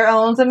actor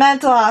owns a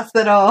mental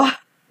hospital.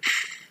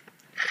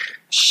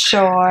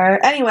 Sure.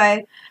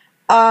 Anyway,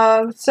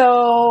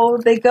 so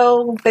they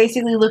go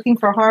basically looking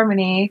for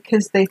Harmony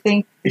because they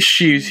think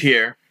she's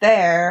here.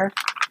 There.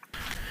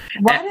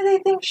 Why do they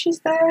think she's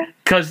there?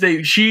 Because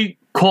she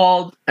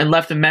called and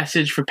left a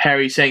message for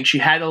Perry saying she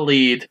had a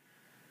lead,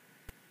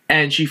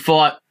 and she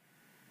thought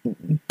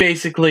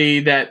basically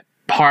that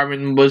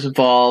Harmon was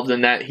involved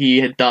and that he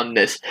had done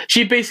this.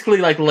 She basically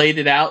like laid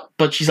it out,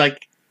 but she's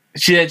like,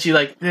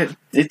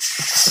 it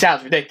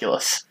sounds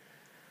ridiculous.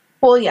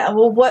 Well, yeah.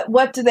 Well,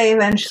 what do they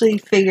eventually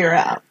figure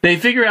out? They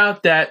figure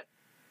out that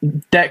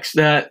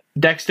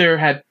Dexter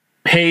had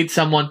paid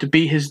someone to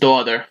be his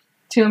daughter.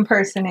 To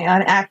impersonate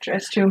an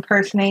actress to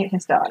impersonate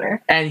his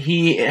daughter. And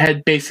he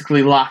had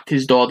basically locked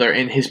his daughter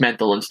in his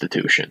mental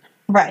institution.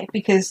 Right,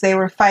 because they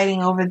were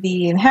fighting over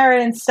the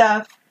inheritance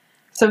stuff.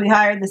 So he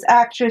hired this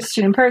actress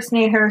to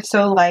impersonate her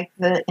so, like,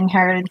 the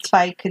inheritance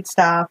fight could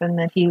stop and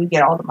that he would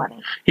get all the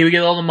money. He would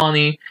get all the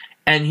money,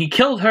 and he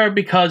killed her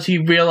because he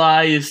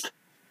realized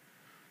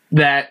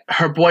that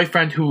her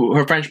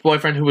French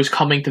boyfriend who was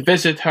coming to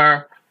visit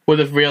her would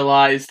have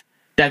realized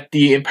that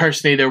the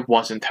impersonator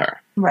wasn't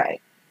her.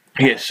 Right.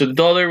 Yes, so the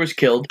daughter was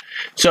killed.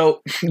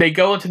 So they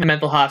go into the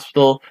mental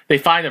hospital. They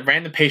find a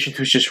random patient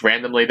who's just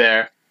randomly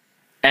there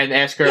and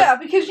ask her... Yeah,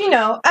 because,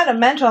 at a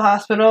mental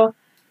hospital,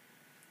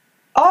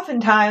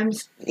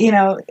 oftentimes,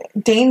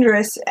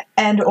 dangerous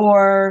and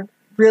or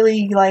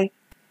really, like,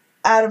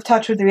 out of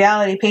touch with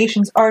reality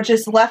patients are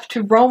just left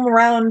to roam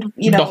around,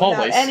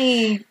 without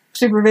any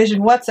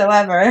supervision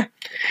whatsoever.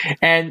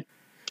 And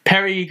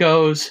Perry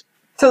goes...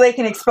 So they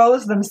can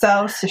expose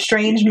themselves to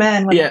strange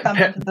men when they come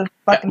into the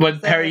fucking when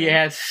facility. Perry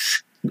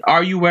asks,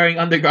 "Are you wearing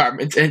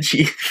undergarments?" and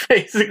she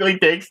basically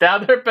takes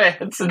down her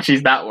pants and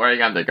she's not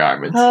wearing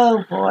undergarments.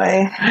 Oh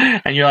boy.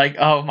 And you're like,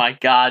 oh my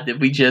god, did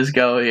we just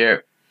go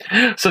here?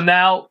 So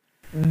now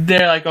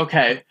they're like,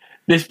 okay,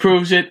 this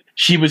proves it.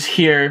 She was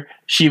here.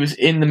 She was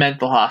in the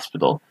mental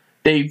hospital.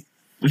 They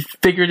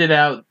figured it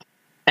out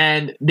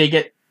and they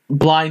get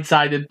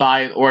blindsided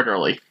by an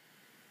orderly.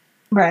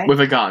 Right. With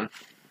a gun.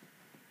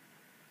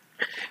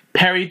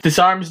 Perry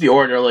disarms the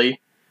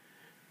orderly,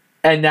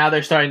 and now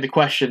they're starting to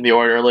question the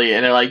orderly,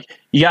 and they're like,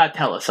 you gotta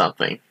tell us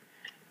something.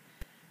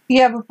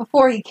 Yeah, but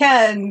before he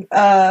can,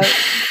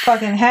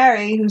 fucking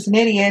Harry, who's an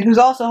idiot, who's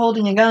also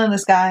holding a gun on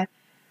this guy,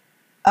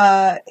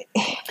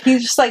 he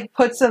just, like,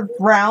 puts a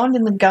round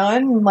in the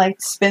gun and,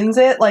 like, spins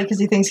it, like, because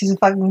he thinks he's a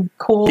fucking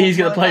cool... He's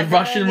gonna play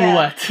Russian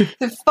roulette. He's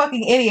a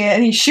fucking idiot,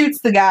 and he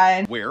shoots the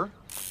guy. Where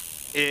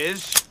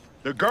is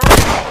the girl?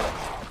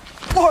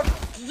 What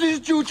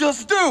did you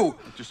just do?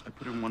 I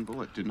put in one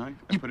bullet, didn't I?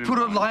 You put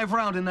a live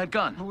round in that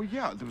gun. Oh,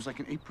 yeah. There was like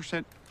an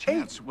 8%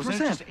 chance. 8%? Wasn't it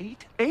just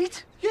 8?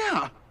 8?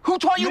 Yeah. Who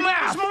taught you Maybe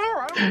math? More.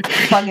 I don't know.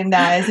 Fucking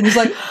dies, and he's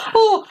like,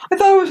 oh, I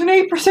thought it was an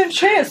 8%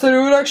 chance that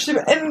it would actually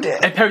end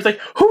it. And Perry's like,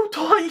 who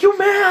taught you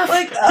math?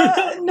 Like,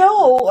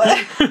 no.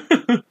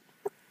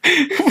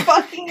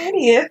 Fucking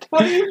idiot.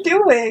 What are you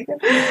doing?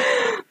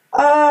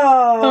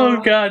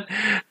 Oh god.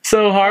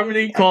 So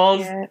Harmony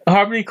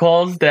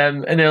calls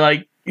them, and they're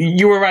like,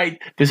 you were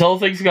right, this whole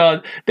thing's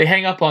gone. They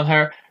hang up on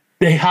her.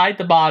 They hide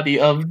the body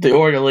of the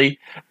orderly,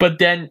 but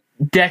then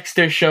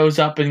Dexter shows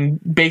up and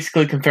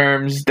basically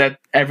confirms that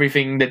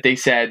everything that they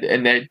said,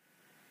 and that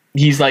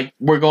he's like,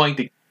 we're going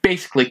to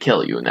basically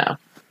kill you now.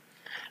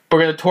 We're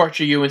going to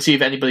torture you and see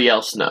if anybody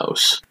else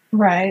knows.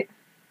 Right.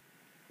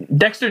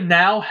 Dexter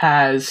now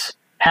has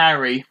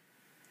Harry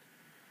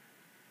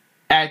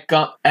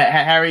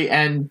Harry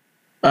and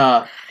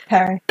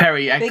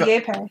Perry at Big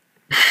gay Perry.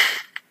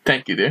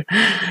 Thank you, dear.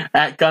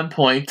 At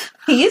gunpoint.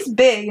 He is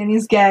big and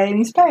he's gay and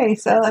he's Perry,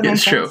 so that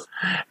makes sense. It's true.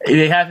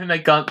 They have him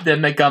at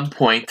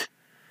gunpoint,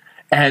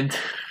 and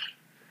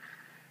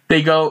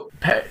they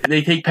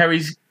take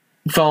Perry's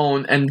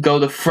phone and go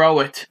to throw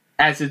it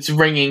as it's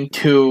ringing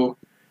to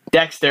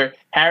Dexter.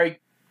 Harry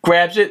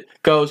grabs it,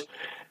 goes,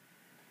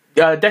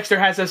 Dexter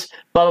has us,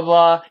 blah blah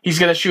blah, he's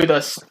gonna shoot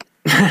us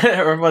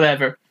or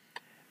whatever.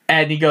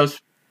 And he goes,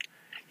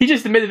 he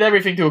just admitted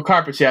everything to a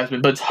carpet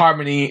salesman, but it's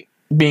Harmony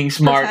being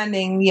smart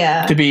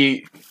to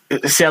be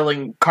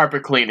selling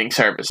carpet cleaning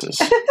services.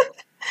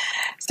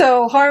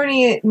 So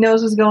Harmony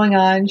knows what's going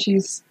on.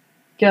 She's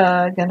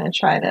gonna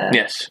try to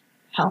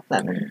help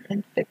them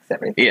and fix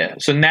everything. Yeah,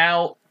 so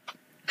now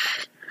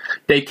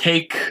they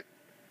take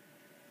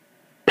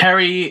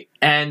Perry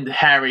and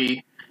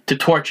Harry to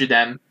torture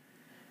them,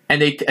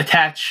 and they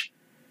attach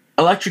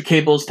electric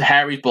cables to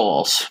Harry's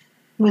balls.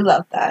 We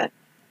love that.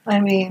 I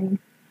mean,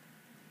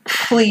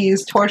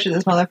 please torture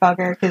this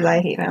motherfucker, because I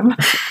hate him.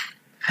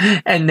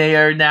 And they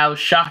are now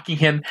shocking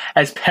him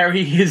as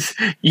Perry is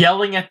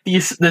yelling at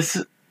this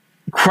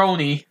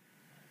crony.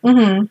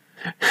 Mm-hmm.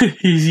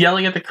 He's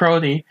yelling at the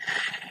crony,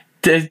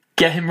 to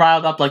get him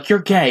riled up, like, you're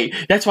gay.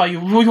 That's why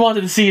we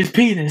wanted to see his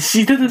penis.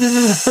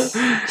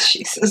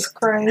 Jesus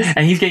Christ.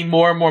 And he's getting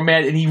more and more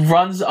mad, and he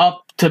runs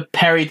up to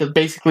Perry to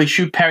basically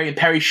shoot Perry, and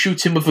Perry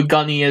shoots him with a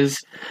gun he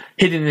has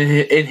hidden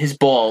in his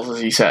balls, as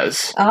he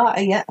says. Ah,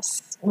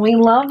 yes. We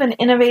love an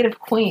innovative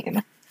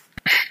queen.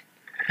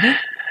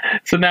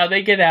 So now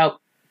they get out.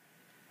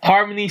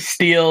 Harmony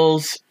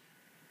steals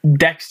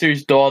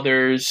Dexter's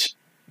daughter's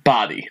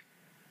body.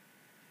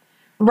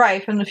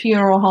 Right, from the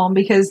funeral home,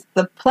 because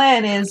the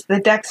plan is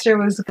that Dexter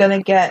was going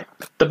to get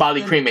the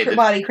body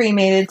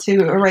cremated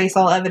to erase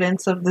all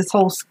evidence of this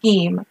whole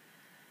scheme.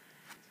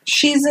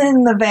 She's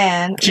in the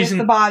van with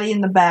the body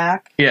in the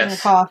back in the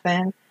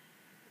coffin,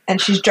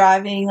 and she's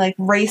driving, like,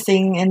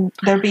 racing, and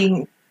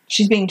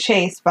she's being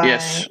chased by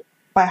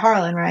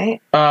Harlan,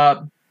 right?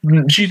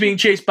 She's being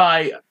chased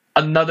by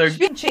She's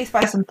being chased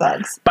by some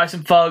thugs. By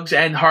some thugs,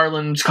 and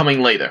Harlan's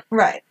coming later.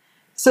 Right.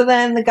 So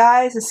then the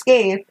guys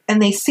escape, and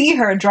they see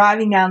her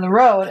driving down the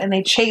road, and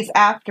they chase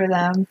after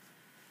them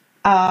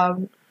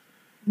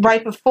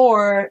right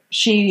before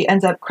she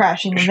ends up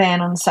crashing the van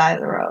on the side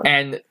of the road.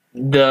 And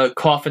the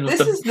coffin...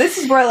 This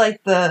is where,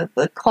 like, the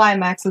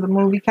climax of the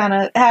movie kind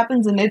of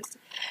happens, and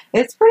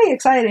it's pretty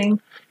exciting.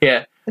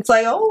 Yeah. It's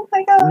like, oh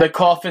my god. The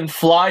coffin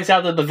flies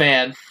out of the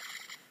van.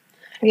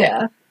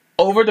 Yeah.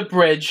 Over the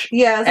bridge.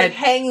 Yeah, it's like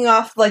hanging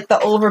off, like, the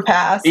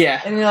overpass.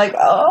 Yeah. And you're like,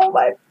 oh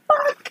my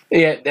fuck.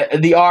 Yeah,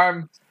 the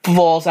arm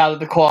falls out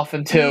of the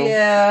coffin, too.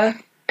 Yeah.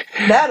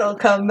 That'll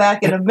come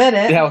back in a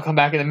minute. That'll come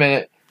back in a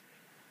minute.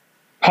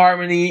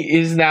 Harmony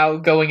is now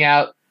going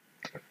out,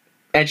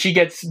 and she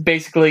gets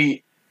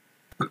basically...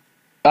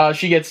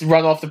 she gets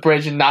run off the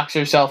bridge and knocks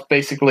herself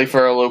basically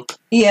for a loop.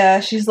 Yeah,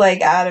 she's,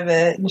 like, out of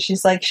it. And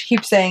she's like, she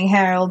keeps saying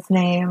Harold's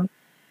name.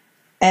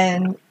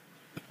 And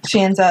she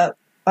ends up...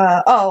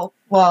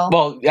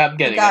 Well, I'm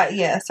getting it.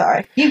 Yeah,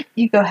 sorry.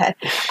 You go ahead.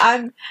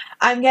 I'm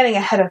getting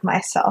ahead of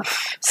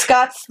myself.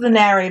 Scott's the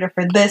narrator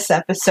for this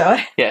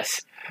episode.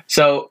 Yes.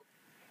 So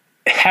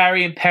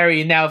Harry and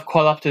Perry now have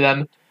caught up to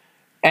them,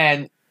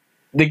 and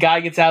the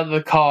guy gets out of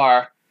the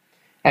car,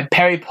 and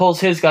Perry pulls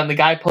his gun. The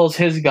guy pulls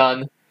his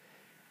gun.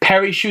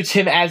 Perry shoots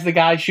him as the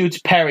guy shoots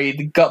Perry.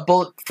 The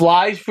bullet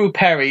flies through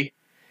Perry,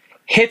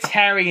 hits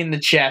Harry in the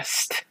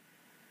chest.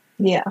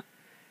 Yeah.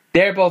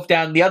 They're both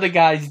down. The other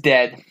guy's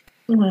dead.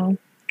 Mm-hmm.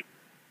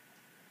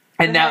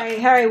 And now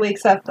Harry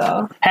wakes up,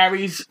 though.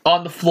 Harry's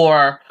on the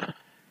floor,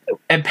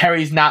 and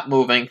Perry's not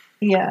moving.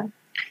 Yeah.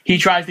 He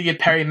tries to get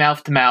Perry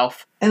mouth to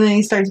mouth. And then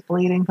he starts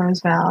bleeding from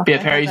his mouth.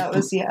 Yeah,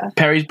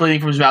 Perry's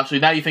bleeding from his mouth, so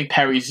now you think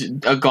Perry's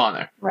a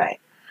goner. Right.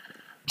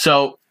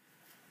 So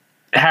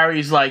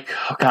Harry's like,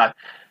 oh god.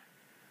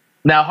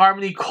 Now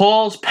Harmony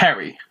calls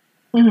Perry.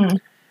 Mm-hmm.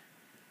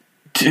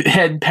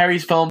 And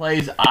Perry's phone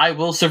plays, I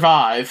Will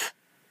Survive.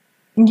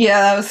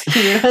 Yeah, that was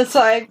cute. It's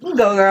like,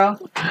 go girl.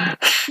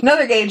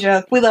 Another gay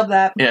joke. We love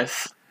that.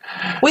 Yes.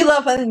 We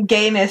love when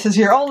gayness is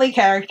your only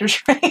character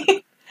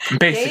trait.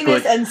 Basically.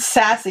 Gayness and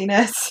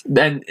sassiness.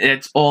 And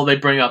it's all they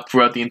bring up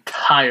throughout the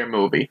entire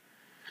movie.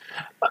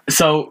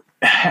 So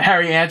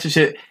Harry answers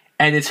it,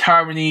 and it's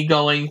Harmony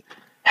going,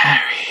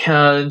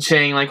 Harry,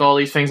 saying like all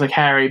these things like,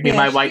 Harry, be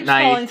my white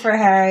knight. Calling for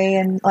Harry,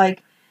 and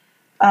like,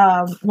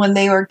 when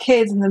they were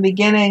kids in the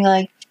beginning,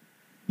 like,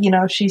 you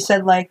know, she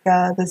said, like,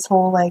 this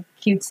whole, like,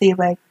 cutesy,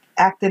 like,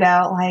 acted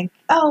out, like,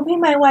 oh, be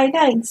my white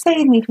knight and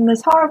save me from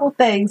this horrible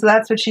thing. So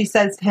that's what she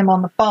says to him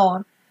on the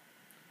phone.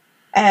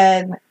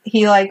 And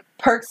he, like,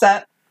 perks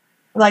up.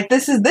 Like,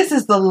 this is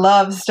the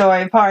love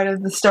story part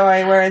of the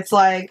story where it's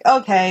like,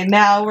 okay,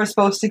 now we're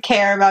supposed to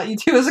care about you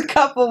two as a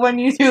couple when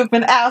you two have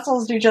been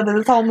assholes to each other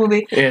this whole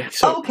movie. Yeah,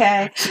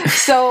 okay.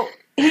 So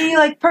he,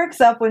 like, perks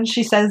up when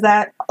she says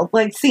that,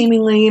 like,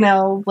 seemingly, you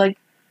know, like,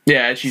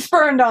 yeah, she's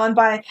spurned on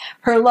by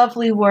her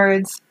lovely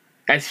words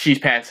as she's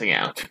passing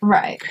out.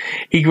 Right.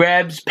 He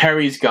grabs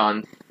Perry's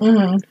gun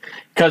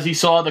because he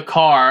saw the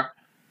car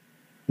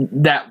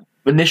that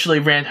initially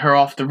ran her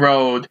off the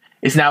road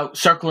is now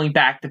circling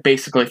back to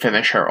basically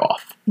finish her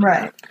off.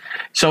 Right.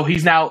 So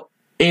he's now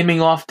aiming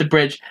off the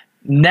bridge.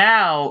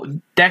 Now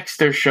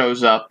Dexter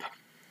shows up.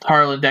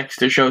 Harlan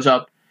Dexter shows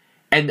up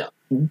and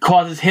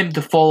causes him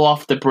to fall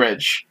off the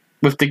bridge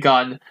with the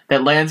gun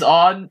that lands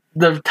on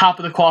the top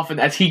of the coffin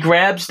as he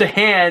grabs the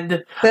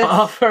hand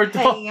of her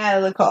hanging out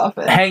of the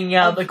coffin. Hanging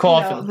out of the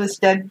coffin.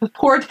 You know, the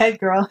poor dead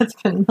girl that's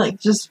been like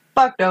just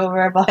fucked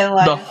over by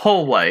life. The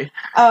whole way.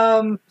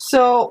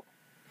 So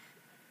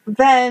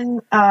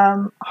then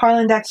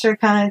Harlan Dexter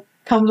kind of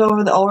comes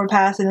over the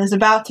overpass and is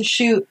about to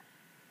shoot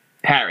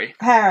Harry.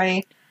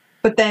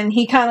 But then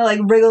he kind of like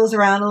wriggles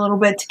around a little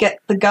bit to get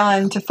the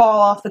gun to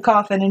fall off the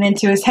coffin and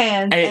into his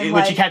hand. Which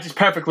like, he catches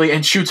perfectly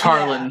and shoots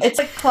Harlan. Yeah, it's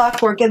like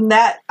clockwork. And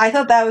I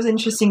thought that was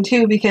interesting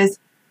too because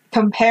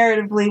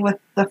comparatively with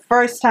the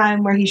first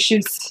time where he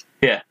shoots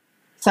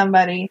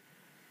somebody,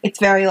 it's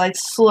very like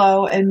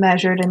slow and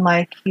measured and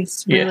like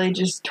he's really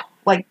just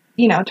like,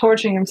 you know,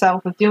 torturing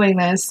himself with doing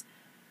this.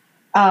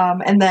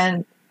 And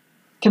then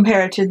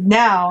compared to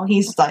now,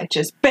 he's like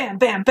just bam,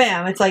 bam,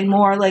 bam. It's like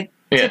more like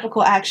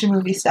typical action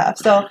movie stuff.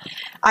 So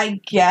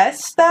I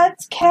guess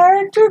that's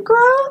character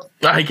growth?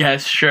 I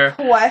guess, sure.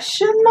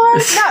 Question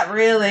mark? Not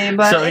really,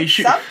 but So it's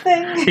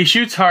something. He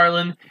shoots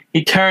Harlan.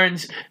 He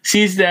turns,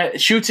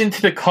 shoots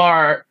into the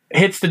car,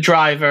 hits the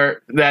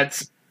driver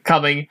that's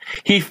coming.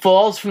 He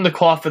falls from the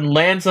coffin,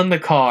 lands on the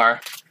car,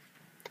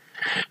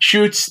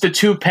 shoots the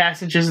 2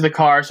 passengers of the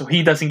car so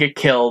he doesn't get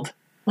killed,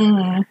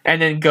 and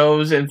then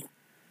goes and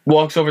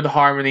walks over to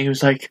Harmony,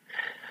 who's like,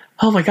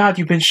 "Oh my God,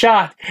 you've been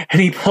shot!" And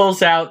he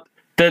pulls out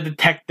the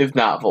detective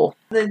novel,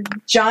 the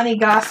Johnny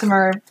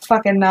Gossamer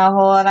fucking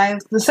novel,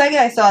 and the second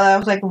I saw that, I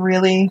was like,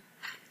 "Really,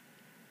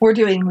 we're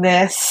doing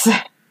this?"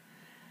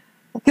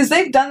 Because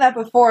they've done that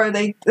before.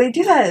 They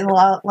do that in a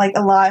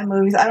lot of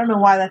movies. I don't know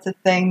why that's a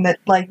thing that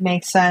like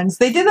makes sense.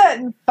 They did that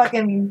in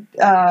fucking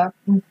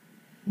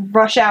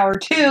Rush Hour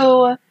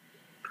 2.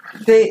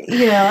 They,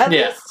 at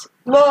least.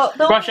 Well,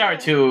 Rush Hour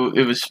 2.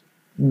 It was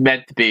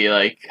meant to be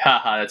like,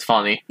 haha, that's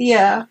funny.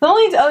 Yeah. The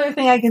only other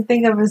thing I can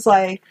think of is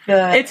like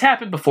It's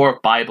happened before,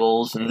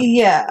 Bibles and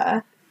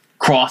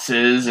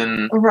crosses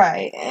and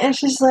right. And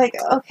it's just like,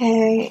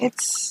 okay,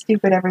 it's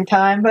stupid every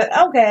time, but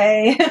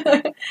okay.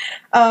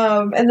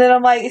 And then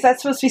I'm like, is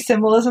that supposed to be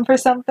symbolism for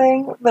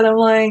something? But I'm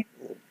like,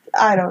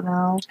 I don't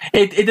know.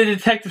 The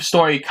detective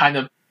story kind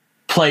of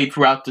played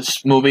throughout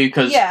this movie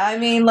because I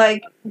mean,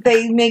 like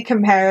they make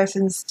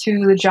comparisons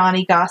to the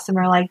Johnny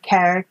Gossamer like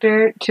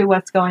character to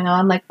what's going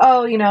on. Like,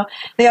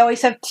 they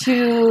always have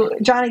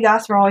Johnny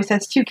Gossamer always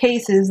has 2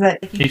 cases that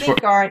you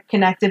think aren't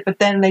connected, but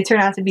then they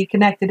turn out to be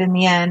connected in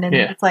the end, and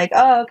it's like,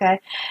 oh, okay.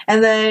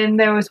 And then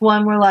there was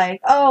one where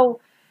like, oh,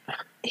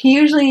 he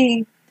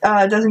usually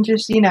doesn't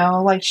just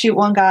like shoot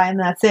one guy and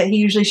that's it. He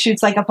usually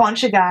shoots like a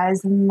bunch of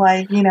guys and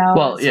like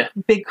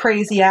big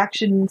crazy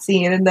action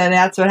scene, and then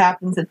that's what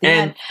happens at the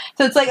end.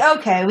 So it's like,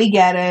 okay, we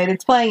get it.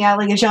 It's playing out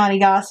like a Johnny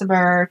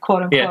Gossamer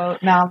quote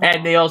unquote novel.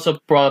 And they also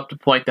brought up the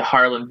point that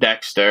Harlan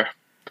Dexter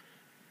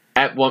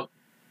at one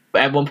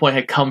point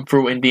had come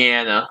through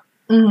Indiana,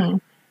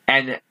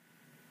 and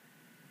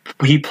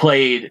he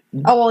played.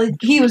 Oh well,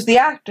 he was the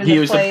actor. He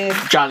was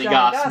Johnny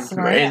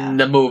Gossamer in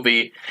the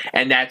movie,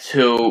 and that's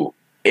who.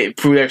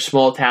 Through their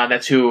small town,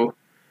 that's who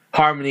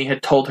Harmony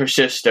had told her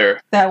sister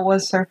that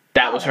was her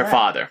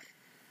father.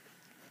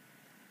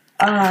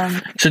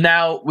 So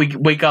now we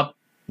wake up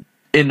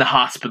in the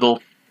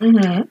hospital.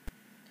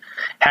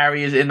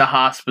 Harry is in the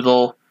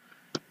hospital.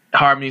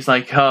 Harmony's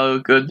like, "Oh,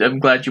 good. I'm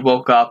glad you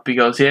woke up." He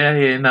goes, "Yeah,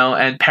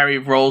 And Perry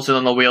rolls in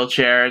on the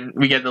wheelchair, and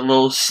we get a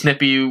little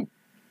snippy.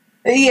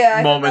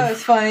 I thought that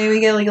was funny.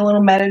 We get like a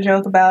little meta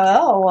joke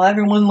about,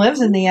 everyone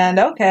lives in the end.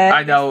 Okay,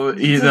 I know.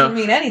 It doesn't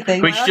mean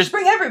anything. We should just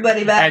bring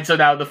everybody back. And so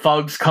now the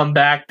thugs come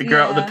back. The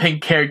girl, the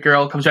pink-haired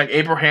girl, comes back.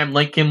 Abraham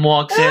Lincoln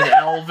walks in.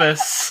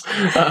 Elvis.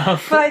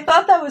 But I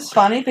thought that was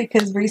funny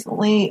because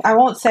recently, I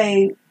won't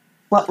say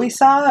what we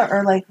saw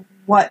or like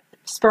what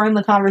spurred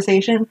the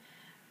conversation,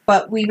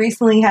 but we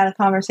recently had a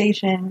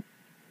conversation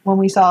when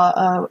we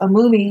saw a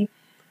movie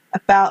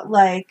about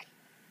like,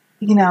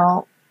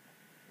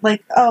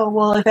 like, oh,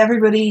 well, if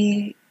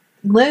everybody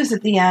lives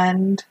at the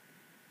end,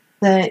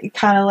 then it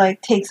kind of,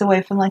 like, takes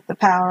away from, like, the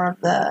power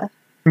of the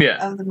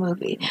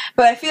movie.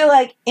 But I feel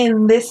like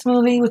in this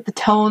movie, with the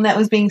tone that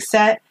was being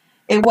set,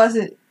 it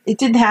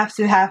didn't have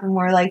to happen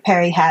where, like,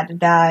 Perry had to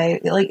die.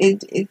 Like,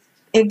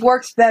 it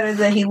works better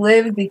that he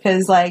lived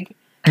because, like,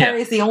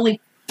 Perry's the only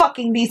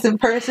fucking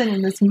decent person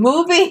in this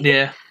movie.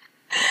 Yeah.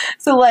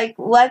 So, like,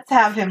 let's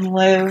have him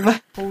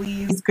live.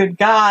 Please, good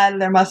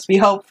God, there must be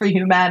hope for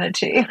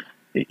humanity.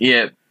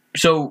 Yeah.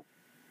 So,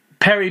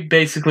 Perry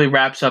basically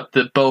wraps up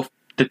both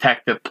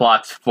detective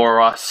plots for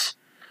us.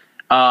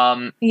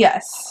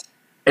 Yes.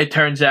 It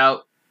turns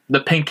out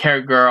the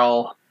pink-haired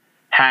girl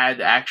had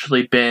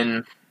actually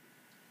been...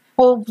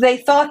 Well, they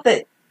thought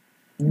that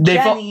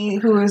Jenny,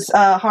 who was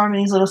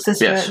Harmony's little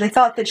sister, they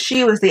thought that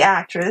she was the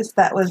actress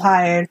that was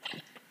hired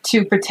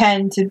to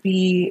pretend to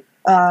be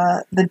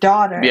the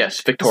daughter.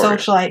 Yes, Victoria. The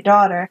socialite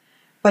daughter.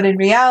 But in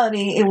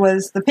reality, it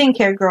was the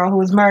pink-haired girl who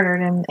was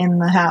murdered in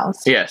the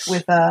house. Yes.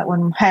 With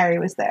when Harry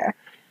was there.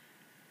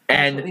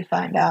 That's what we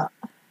find out.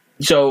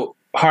 So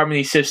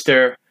Harmony's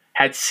sister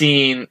had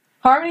seen...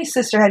 Harmony's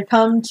sister had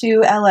come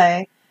to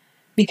L.A.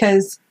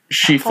 because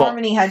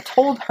Harmony had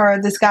told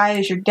her, this guy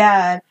is your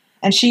dad,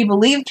 and she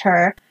believed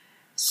her.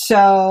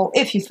 So,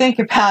 if you think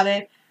about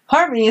it,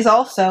 Harmony is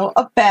also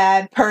a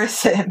bad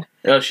person.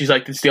 She's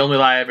like, it's the only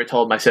lie I ever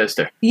told my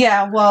sister.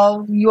 Yeah,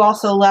 well, you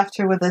also left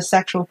her with a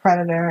sexual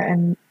predator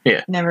and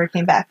never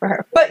came back for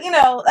her. But,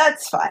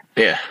 that's fine.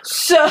 Yeah.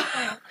 So,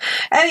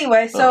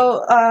 anyway,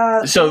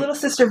 the little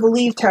sister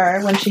believed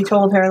her when she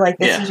told her, like,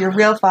 this is your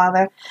real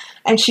father.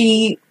 And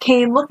she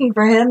came looking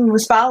for him and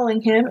was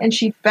following him, and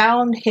she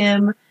found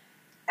him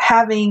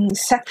having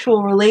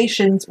sexual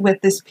relations with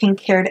this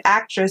pink-haired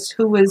actress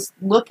who was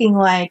looking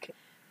like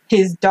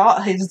his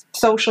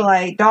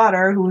socialite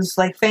daughter, who's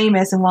like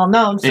famous and well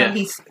known. So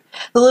the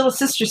little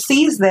sister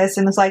sees this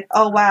and is like,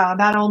 "Oh wow!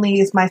 Not only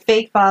is my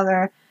fake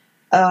father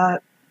a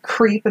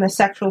creep and a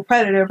sexual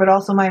predator, but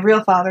also my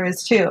real father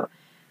is too."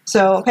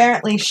 So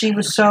apparently, she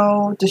was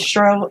so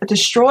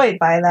destroyed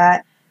by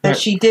that that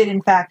she did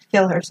in fact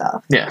kill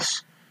herself.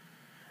 Yes.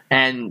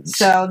 And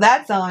so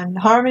that's on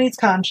Harmony's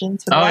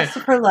conscience for the rest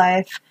of her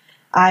life.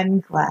 I'm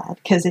glad,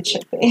 because it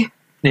should be.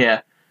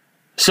 Yeah.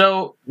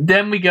 So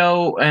then we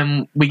go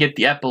and we get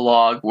the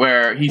epilogue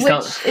where he's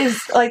Which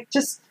is like,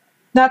 just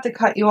not to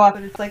cut you off,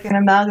 but it's like an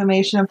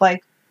amalgamation of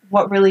like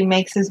what really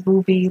makes this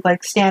movie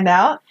like stand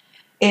out.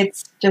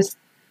 It's just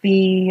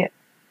the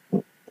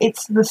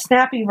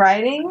snappy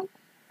writing,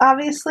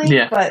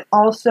 obviously, but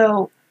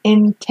also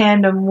in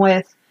tandem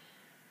with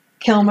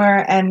Kilmer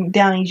and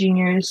Downey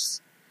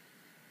Jr.'s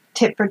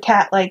tit for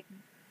tat like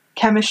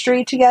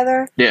chemistry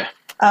together. Yeah.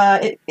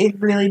 It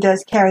really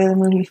does carry the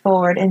movie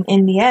forward, and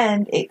in the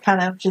end, it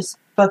kind of just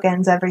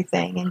bookends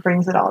everything and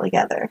brings it all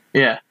together.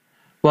 Yeah.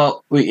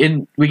 Well,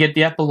 we get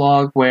the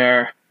epilogue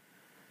where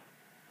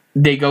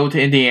they go to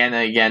Indiana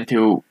again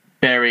to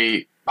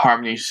bury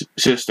Harmony's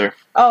sister.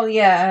 Oh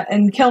yeah,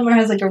 and Kilmer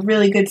has like a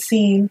really good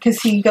scene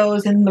because he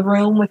goes in the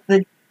room with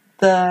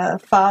the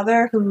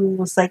father who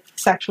was like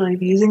sexually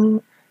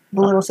abusing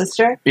the little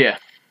sister. Yeah.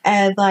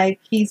 And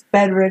like he's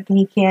bedridden,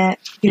 he can't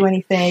do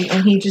anything,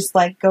 and he just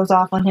like goes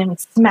off on him and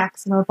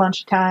smacks him a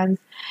bunch of times.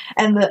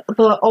 And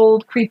the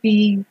old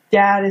creepy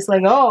dad is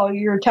like, "Oh,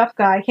 you're a tough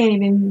guy. I can't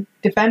even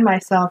defend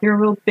myself. You're a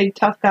real big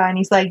tough guy." And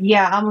he's like,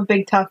 "Yeah, I'm a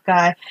big tough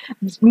guy,"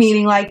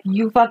 meaning like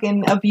you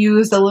fucking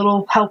abused a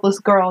little helpless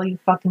girl, you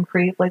fucking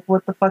creep. Like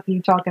what the fuck are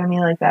you talking to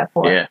me like that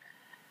for? Yeah.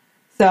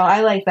 So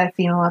I like that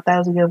scene a lot. That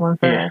was a good one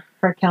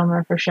for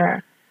Kilmer for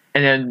sure.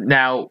 And then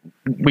now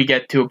we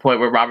get to a point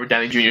where Robert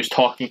Downey Jr. is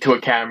talking to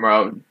a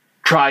camera,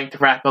 trying to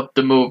wrap up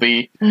the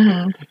movie.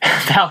 Mm-hmm.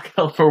 Val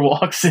Kilmer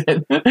walks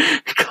in,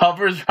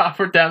 covers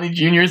Robert Downey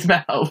Jr.'s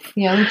mouth.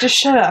 Yeah, like, just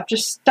shut up.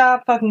 Just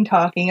stop fucking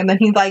talking. And then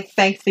he, like,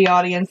 thanks the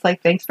audience,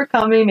 like, thanks for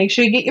coming. Make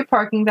sure you get your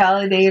parking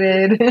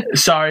validated.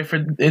 Sorry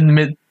in the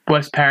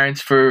Midwest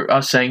parents for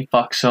us saying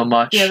fuck so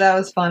much. Yeah, that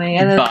was funny.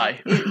 And then bye.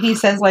 He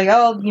says, like,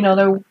 oh, you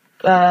know,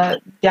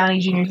 Downey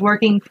Jr.'s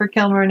working for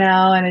Kilmer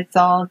now, and it's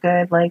all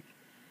good. Like,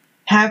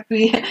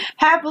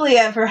 happily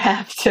ever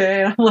after.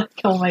 And I'm like,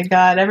 oh my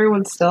god,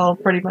 everyone's still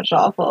pretty much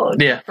awful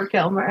for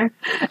Kilmer.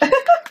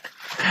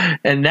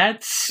 And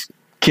that's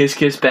Kiss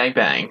Kiss Bang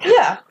Bang.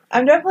 Yeah,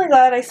 I'm definitely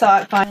glad I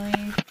saw it finally.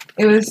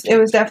 It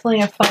was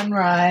definitely a fun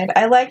ride.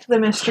 I liked the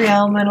mystery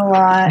element a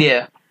lot.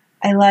 Yeah.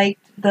 I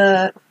liked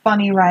the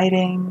funny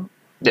writing.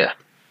 Yeah.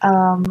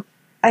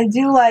 I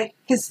do like,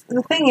 because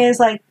the thing is,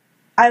 like,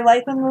 I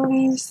like when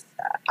movies,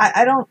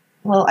 I don't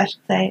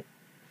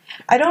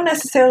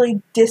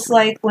necessarily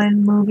dislike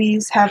when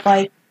movies have,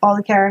 like, all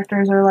the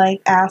characters are,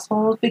 like,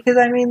 assholes, because,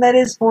 I mean, that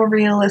is more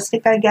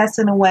realistic, I guess,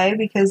 in a way,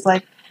 because,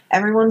 like,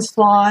 everyone's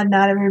flawed,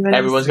 not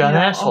everyone's got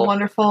an asshole. A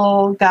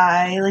wonderful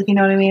guy, like, you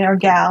know what I mean, or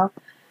gal.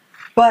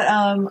 But,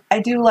 I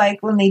do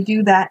like when they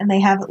do that, and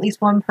they have at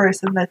least one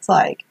person that's,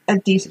 like, a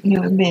decent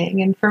human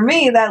being, and for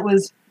me, that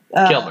was,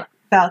 Kilmer.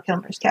 Val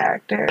Kilmer's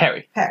character.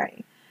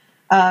 Perry.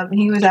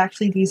 He was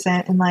actually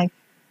decent, and, like,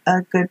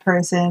 a good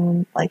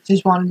person, like,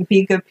 just wanted to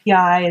be a good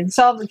PI and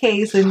solve the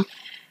case and,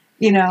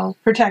 you know,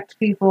 protect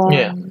people.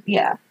 Yeah. And,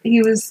 yeah.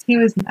 He was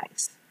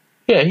nice.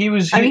 Yeah, he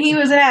was... I mean, he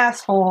was an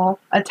asshole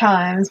at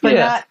times, but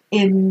not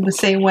in the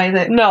same way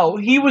that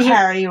he was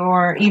Harry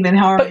or even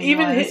Harvey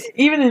But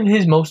even in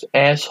his most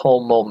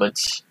asshole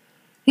moments...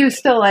 He was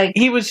still, like...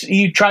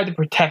 He tried to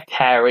protect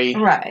Harry.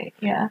 Right,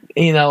 yeah.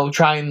 You know,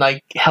 try and,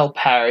 like, help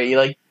Harry.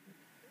 Like,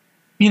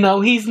 you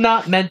know, he's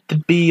not meant to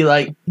be,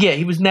 like... Yeah,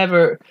 he was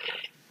never...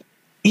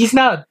 He's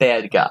not a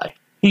bad guy.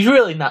 He's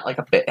really not like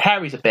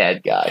Harry's a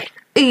bad guy.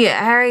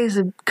 Yeah, Harry's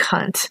a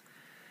cunt.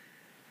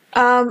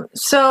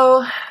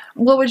 So,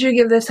 what would you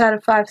give this out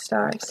of 5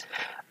 stars?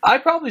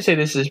 I'd probably say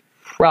this is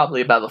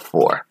probably about a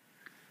 4.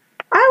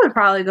 I would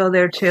probably go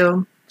there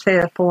too. Say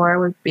a 4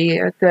 would be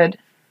a good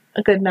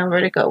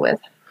number to go with.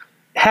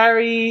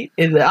 Harry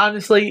is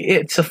honestly,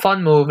 it's a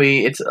fun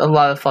movie. It's a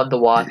lot of fun to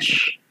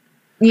watch.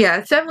 Yeah,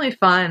 it's definitely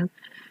fun.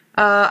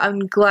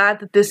 I'm glad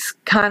that this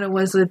kind of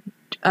was a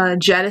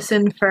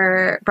jettison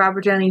for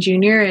Robert Downey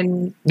Jr.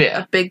 and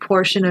a big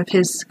portion of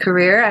his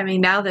career. I mean,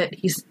 now that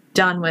he's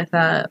done with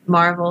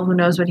Marvel, who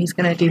knows what he's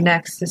going to do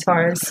next as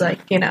far as, like,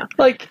 you know,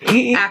 like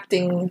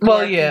acting,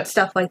 and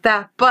stuff like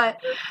that. But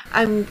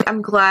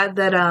I'm glad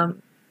that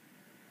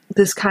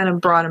this kind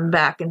of brought him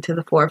back into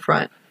the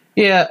forefront.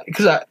 Yeah,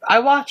 because I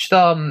watched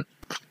The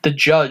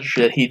Judge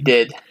that he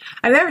did.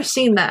 I've never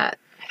seen that.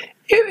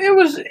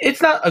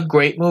 It's not a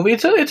great movie.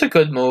 It's a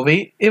good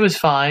movie. It was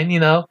fine,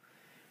 you know.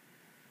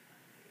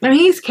 I mean,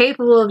 he's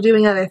capable of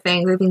doing other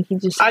things.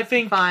 I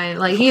think fine.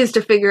 Like, he has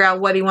to figure out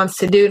what he wants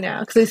to do now,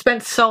 because he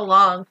spent so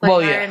long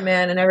playing Iron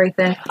Man and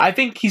everything. I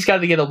think he's got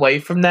to get away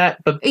from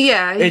that, but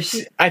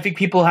I think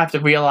people have to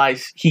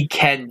realize he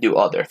can do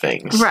other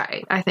things.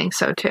 Right, I think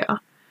so too.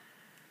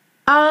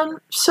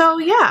 So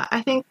yeah,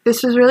 I think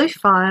this was really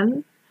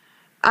fun.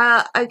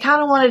 I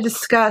kind of want to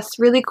discuss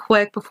really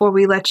quick before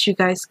we let you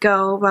guys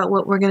go about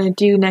what we're going to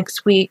do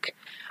next week.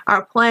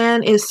 Our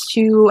plan is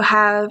to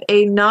have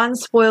a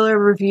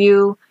non-spoiler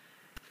review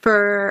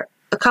for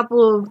a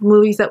couple of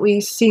movies that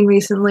we've seen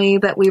recently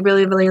that we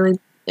really, really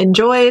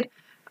enjoyed.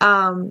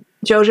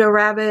 Jojo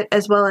Rabbit,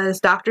 as well as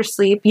Dr.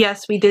 Sleep.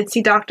 Yes, we did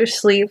see Dr.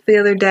 Sleep the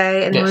other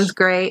day, and it was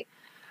great.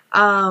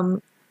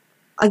 Again,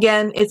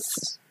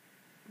 it's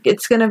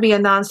going to be a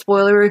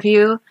non-spoiler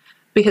review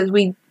because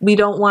we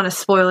don't want to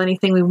spoil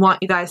anything. We want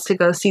you guys to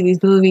go see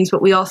these movies,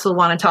 but we also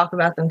want to talk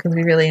about them because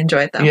we really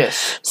enjoyed them.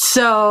 Yes.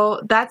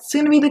 So that's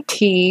going to be the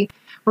tea.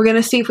 We're going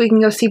to see if we can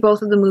go see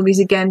both of the movies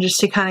again just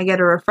to kind of get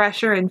a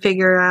refresher and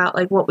figure out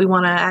like what we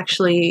want to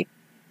actually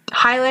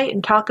highlight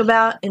and talk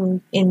about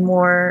in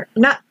more,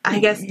 not, I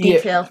guess,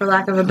 detail, for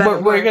lack of a better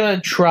word. We're going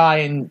to try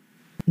and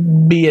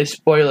be as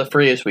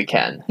spoiler-free as we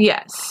can.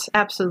 Yes,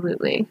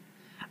 absolutely.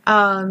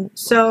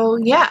 So,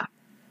 yeah.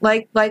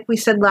 Like we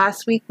said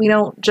last week, we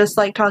don't just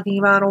like talking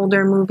about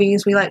older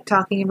movies. We like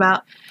talking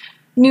about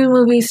new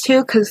movies,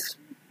 too, because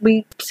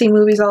we see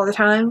movies all the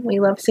time. We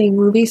love seeing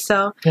movies,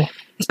 so... Yeah.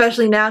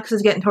 Especially now, because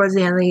it's getting towards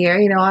the end of the year.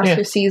 You know,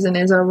 Oscar season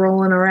is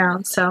rolling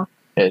around, so...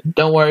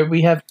 Don't worry,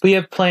 we have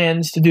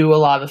plans to do a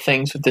lot of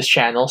things with this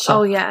channel. So.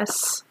 Oh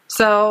yes,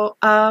 so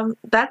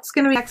that's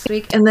gonna be next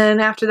week, and then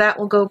after that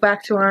we'll go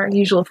back to our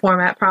usual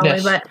format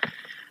probably. Yes.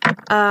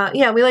 But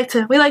yeah, we like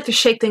to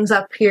shake things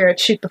up here at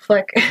Shoot the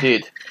Flick.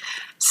 Indeed.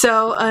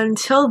 So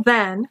until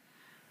then,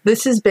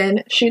 this has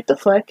been Shoot the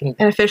Flick, an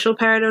official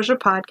Paradoja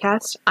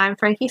podcast. I'm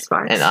Frankie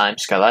Sparks, and I'm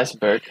Scott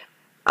Eisenberg.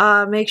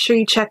 Make sure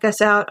you check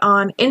us out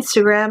on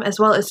Instagram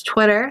as well as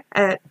Twitter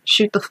at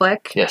Shoot the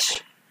Flick.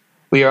 Yes.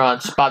 We are on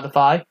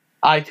Spotify,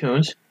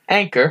 iTunes,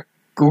 Anchor,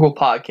 Google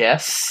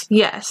Podcasts.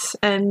 Yes,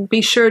 and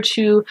be sure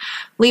to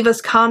leave us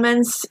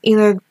comments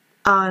either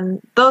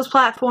on those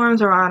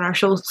platforms or on our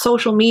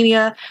social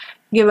media.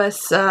 Give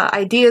us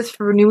ideas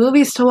for new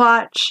movies to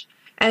watch.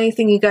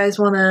 Anything you guys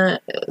want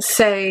to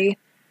say,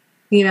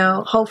 you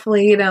know,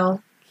 hopefully, you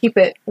know, keep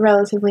it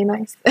relatively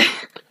nice.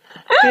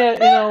 Yeah, you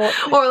know.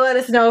 Or let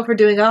us know if we're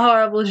doing a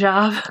horrible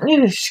job.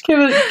 Yeah, just give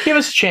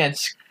us a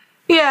chance.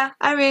 Yeah,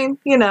 I mean,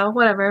 you know,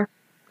 whatever.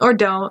 Or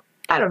don't.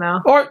 I don't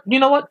know. Or, you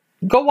know what?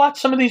 Go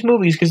watch some of these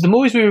movies, because the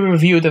movies we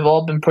reviewed have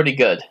all been pretty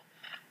good.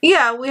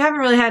 Yeah, we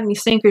haven't really had any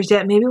stinkers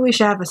yet. Maybe we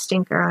should have a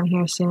stinker on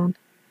here soon.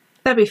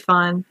 That'd be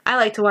fun. I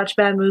like to watch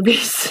bad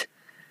movies.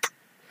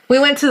 We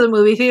went to the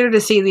movie theater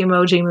to see the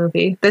Emoji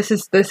Movie. This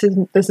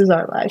is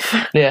our life.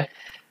 Yeah.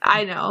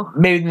 I know.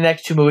 Maybe the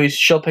next two movies,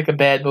 she'll pick a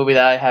bad movie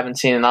that I haven't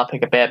seen, and I'll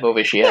pick a bad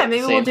movie she hasn't seen.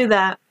 Yeah, maybe we'll do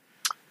that.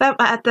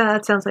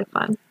 That sounds like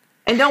fun.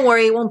 And don't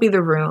worry, it won't be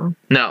The Room.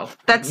 No.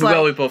 That's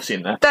we've both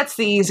seen that. That's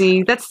the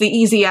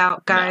easy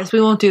out, guys. No.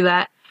 We won't do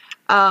that.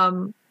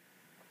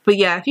 But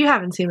yeah, if you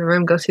haven't seen The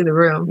Room, go see The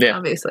Room,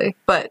 obviously.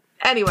 But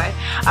anyway,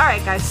 all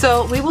right, guys.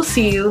 So we will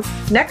see you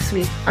next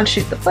week on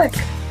Shoot the Flick.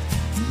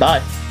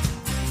 Bye.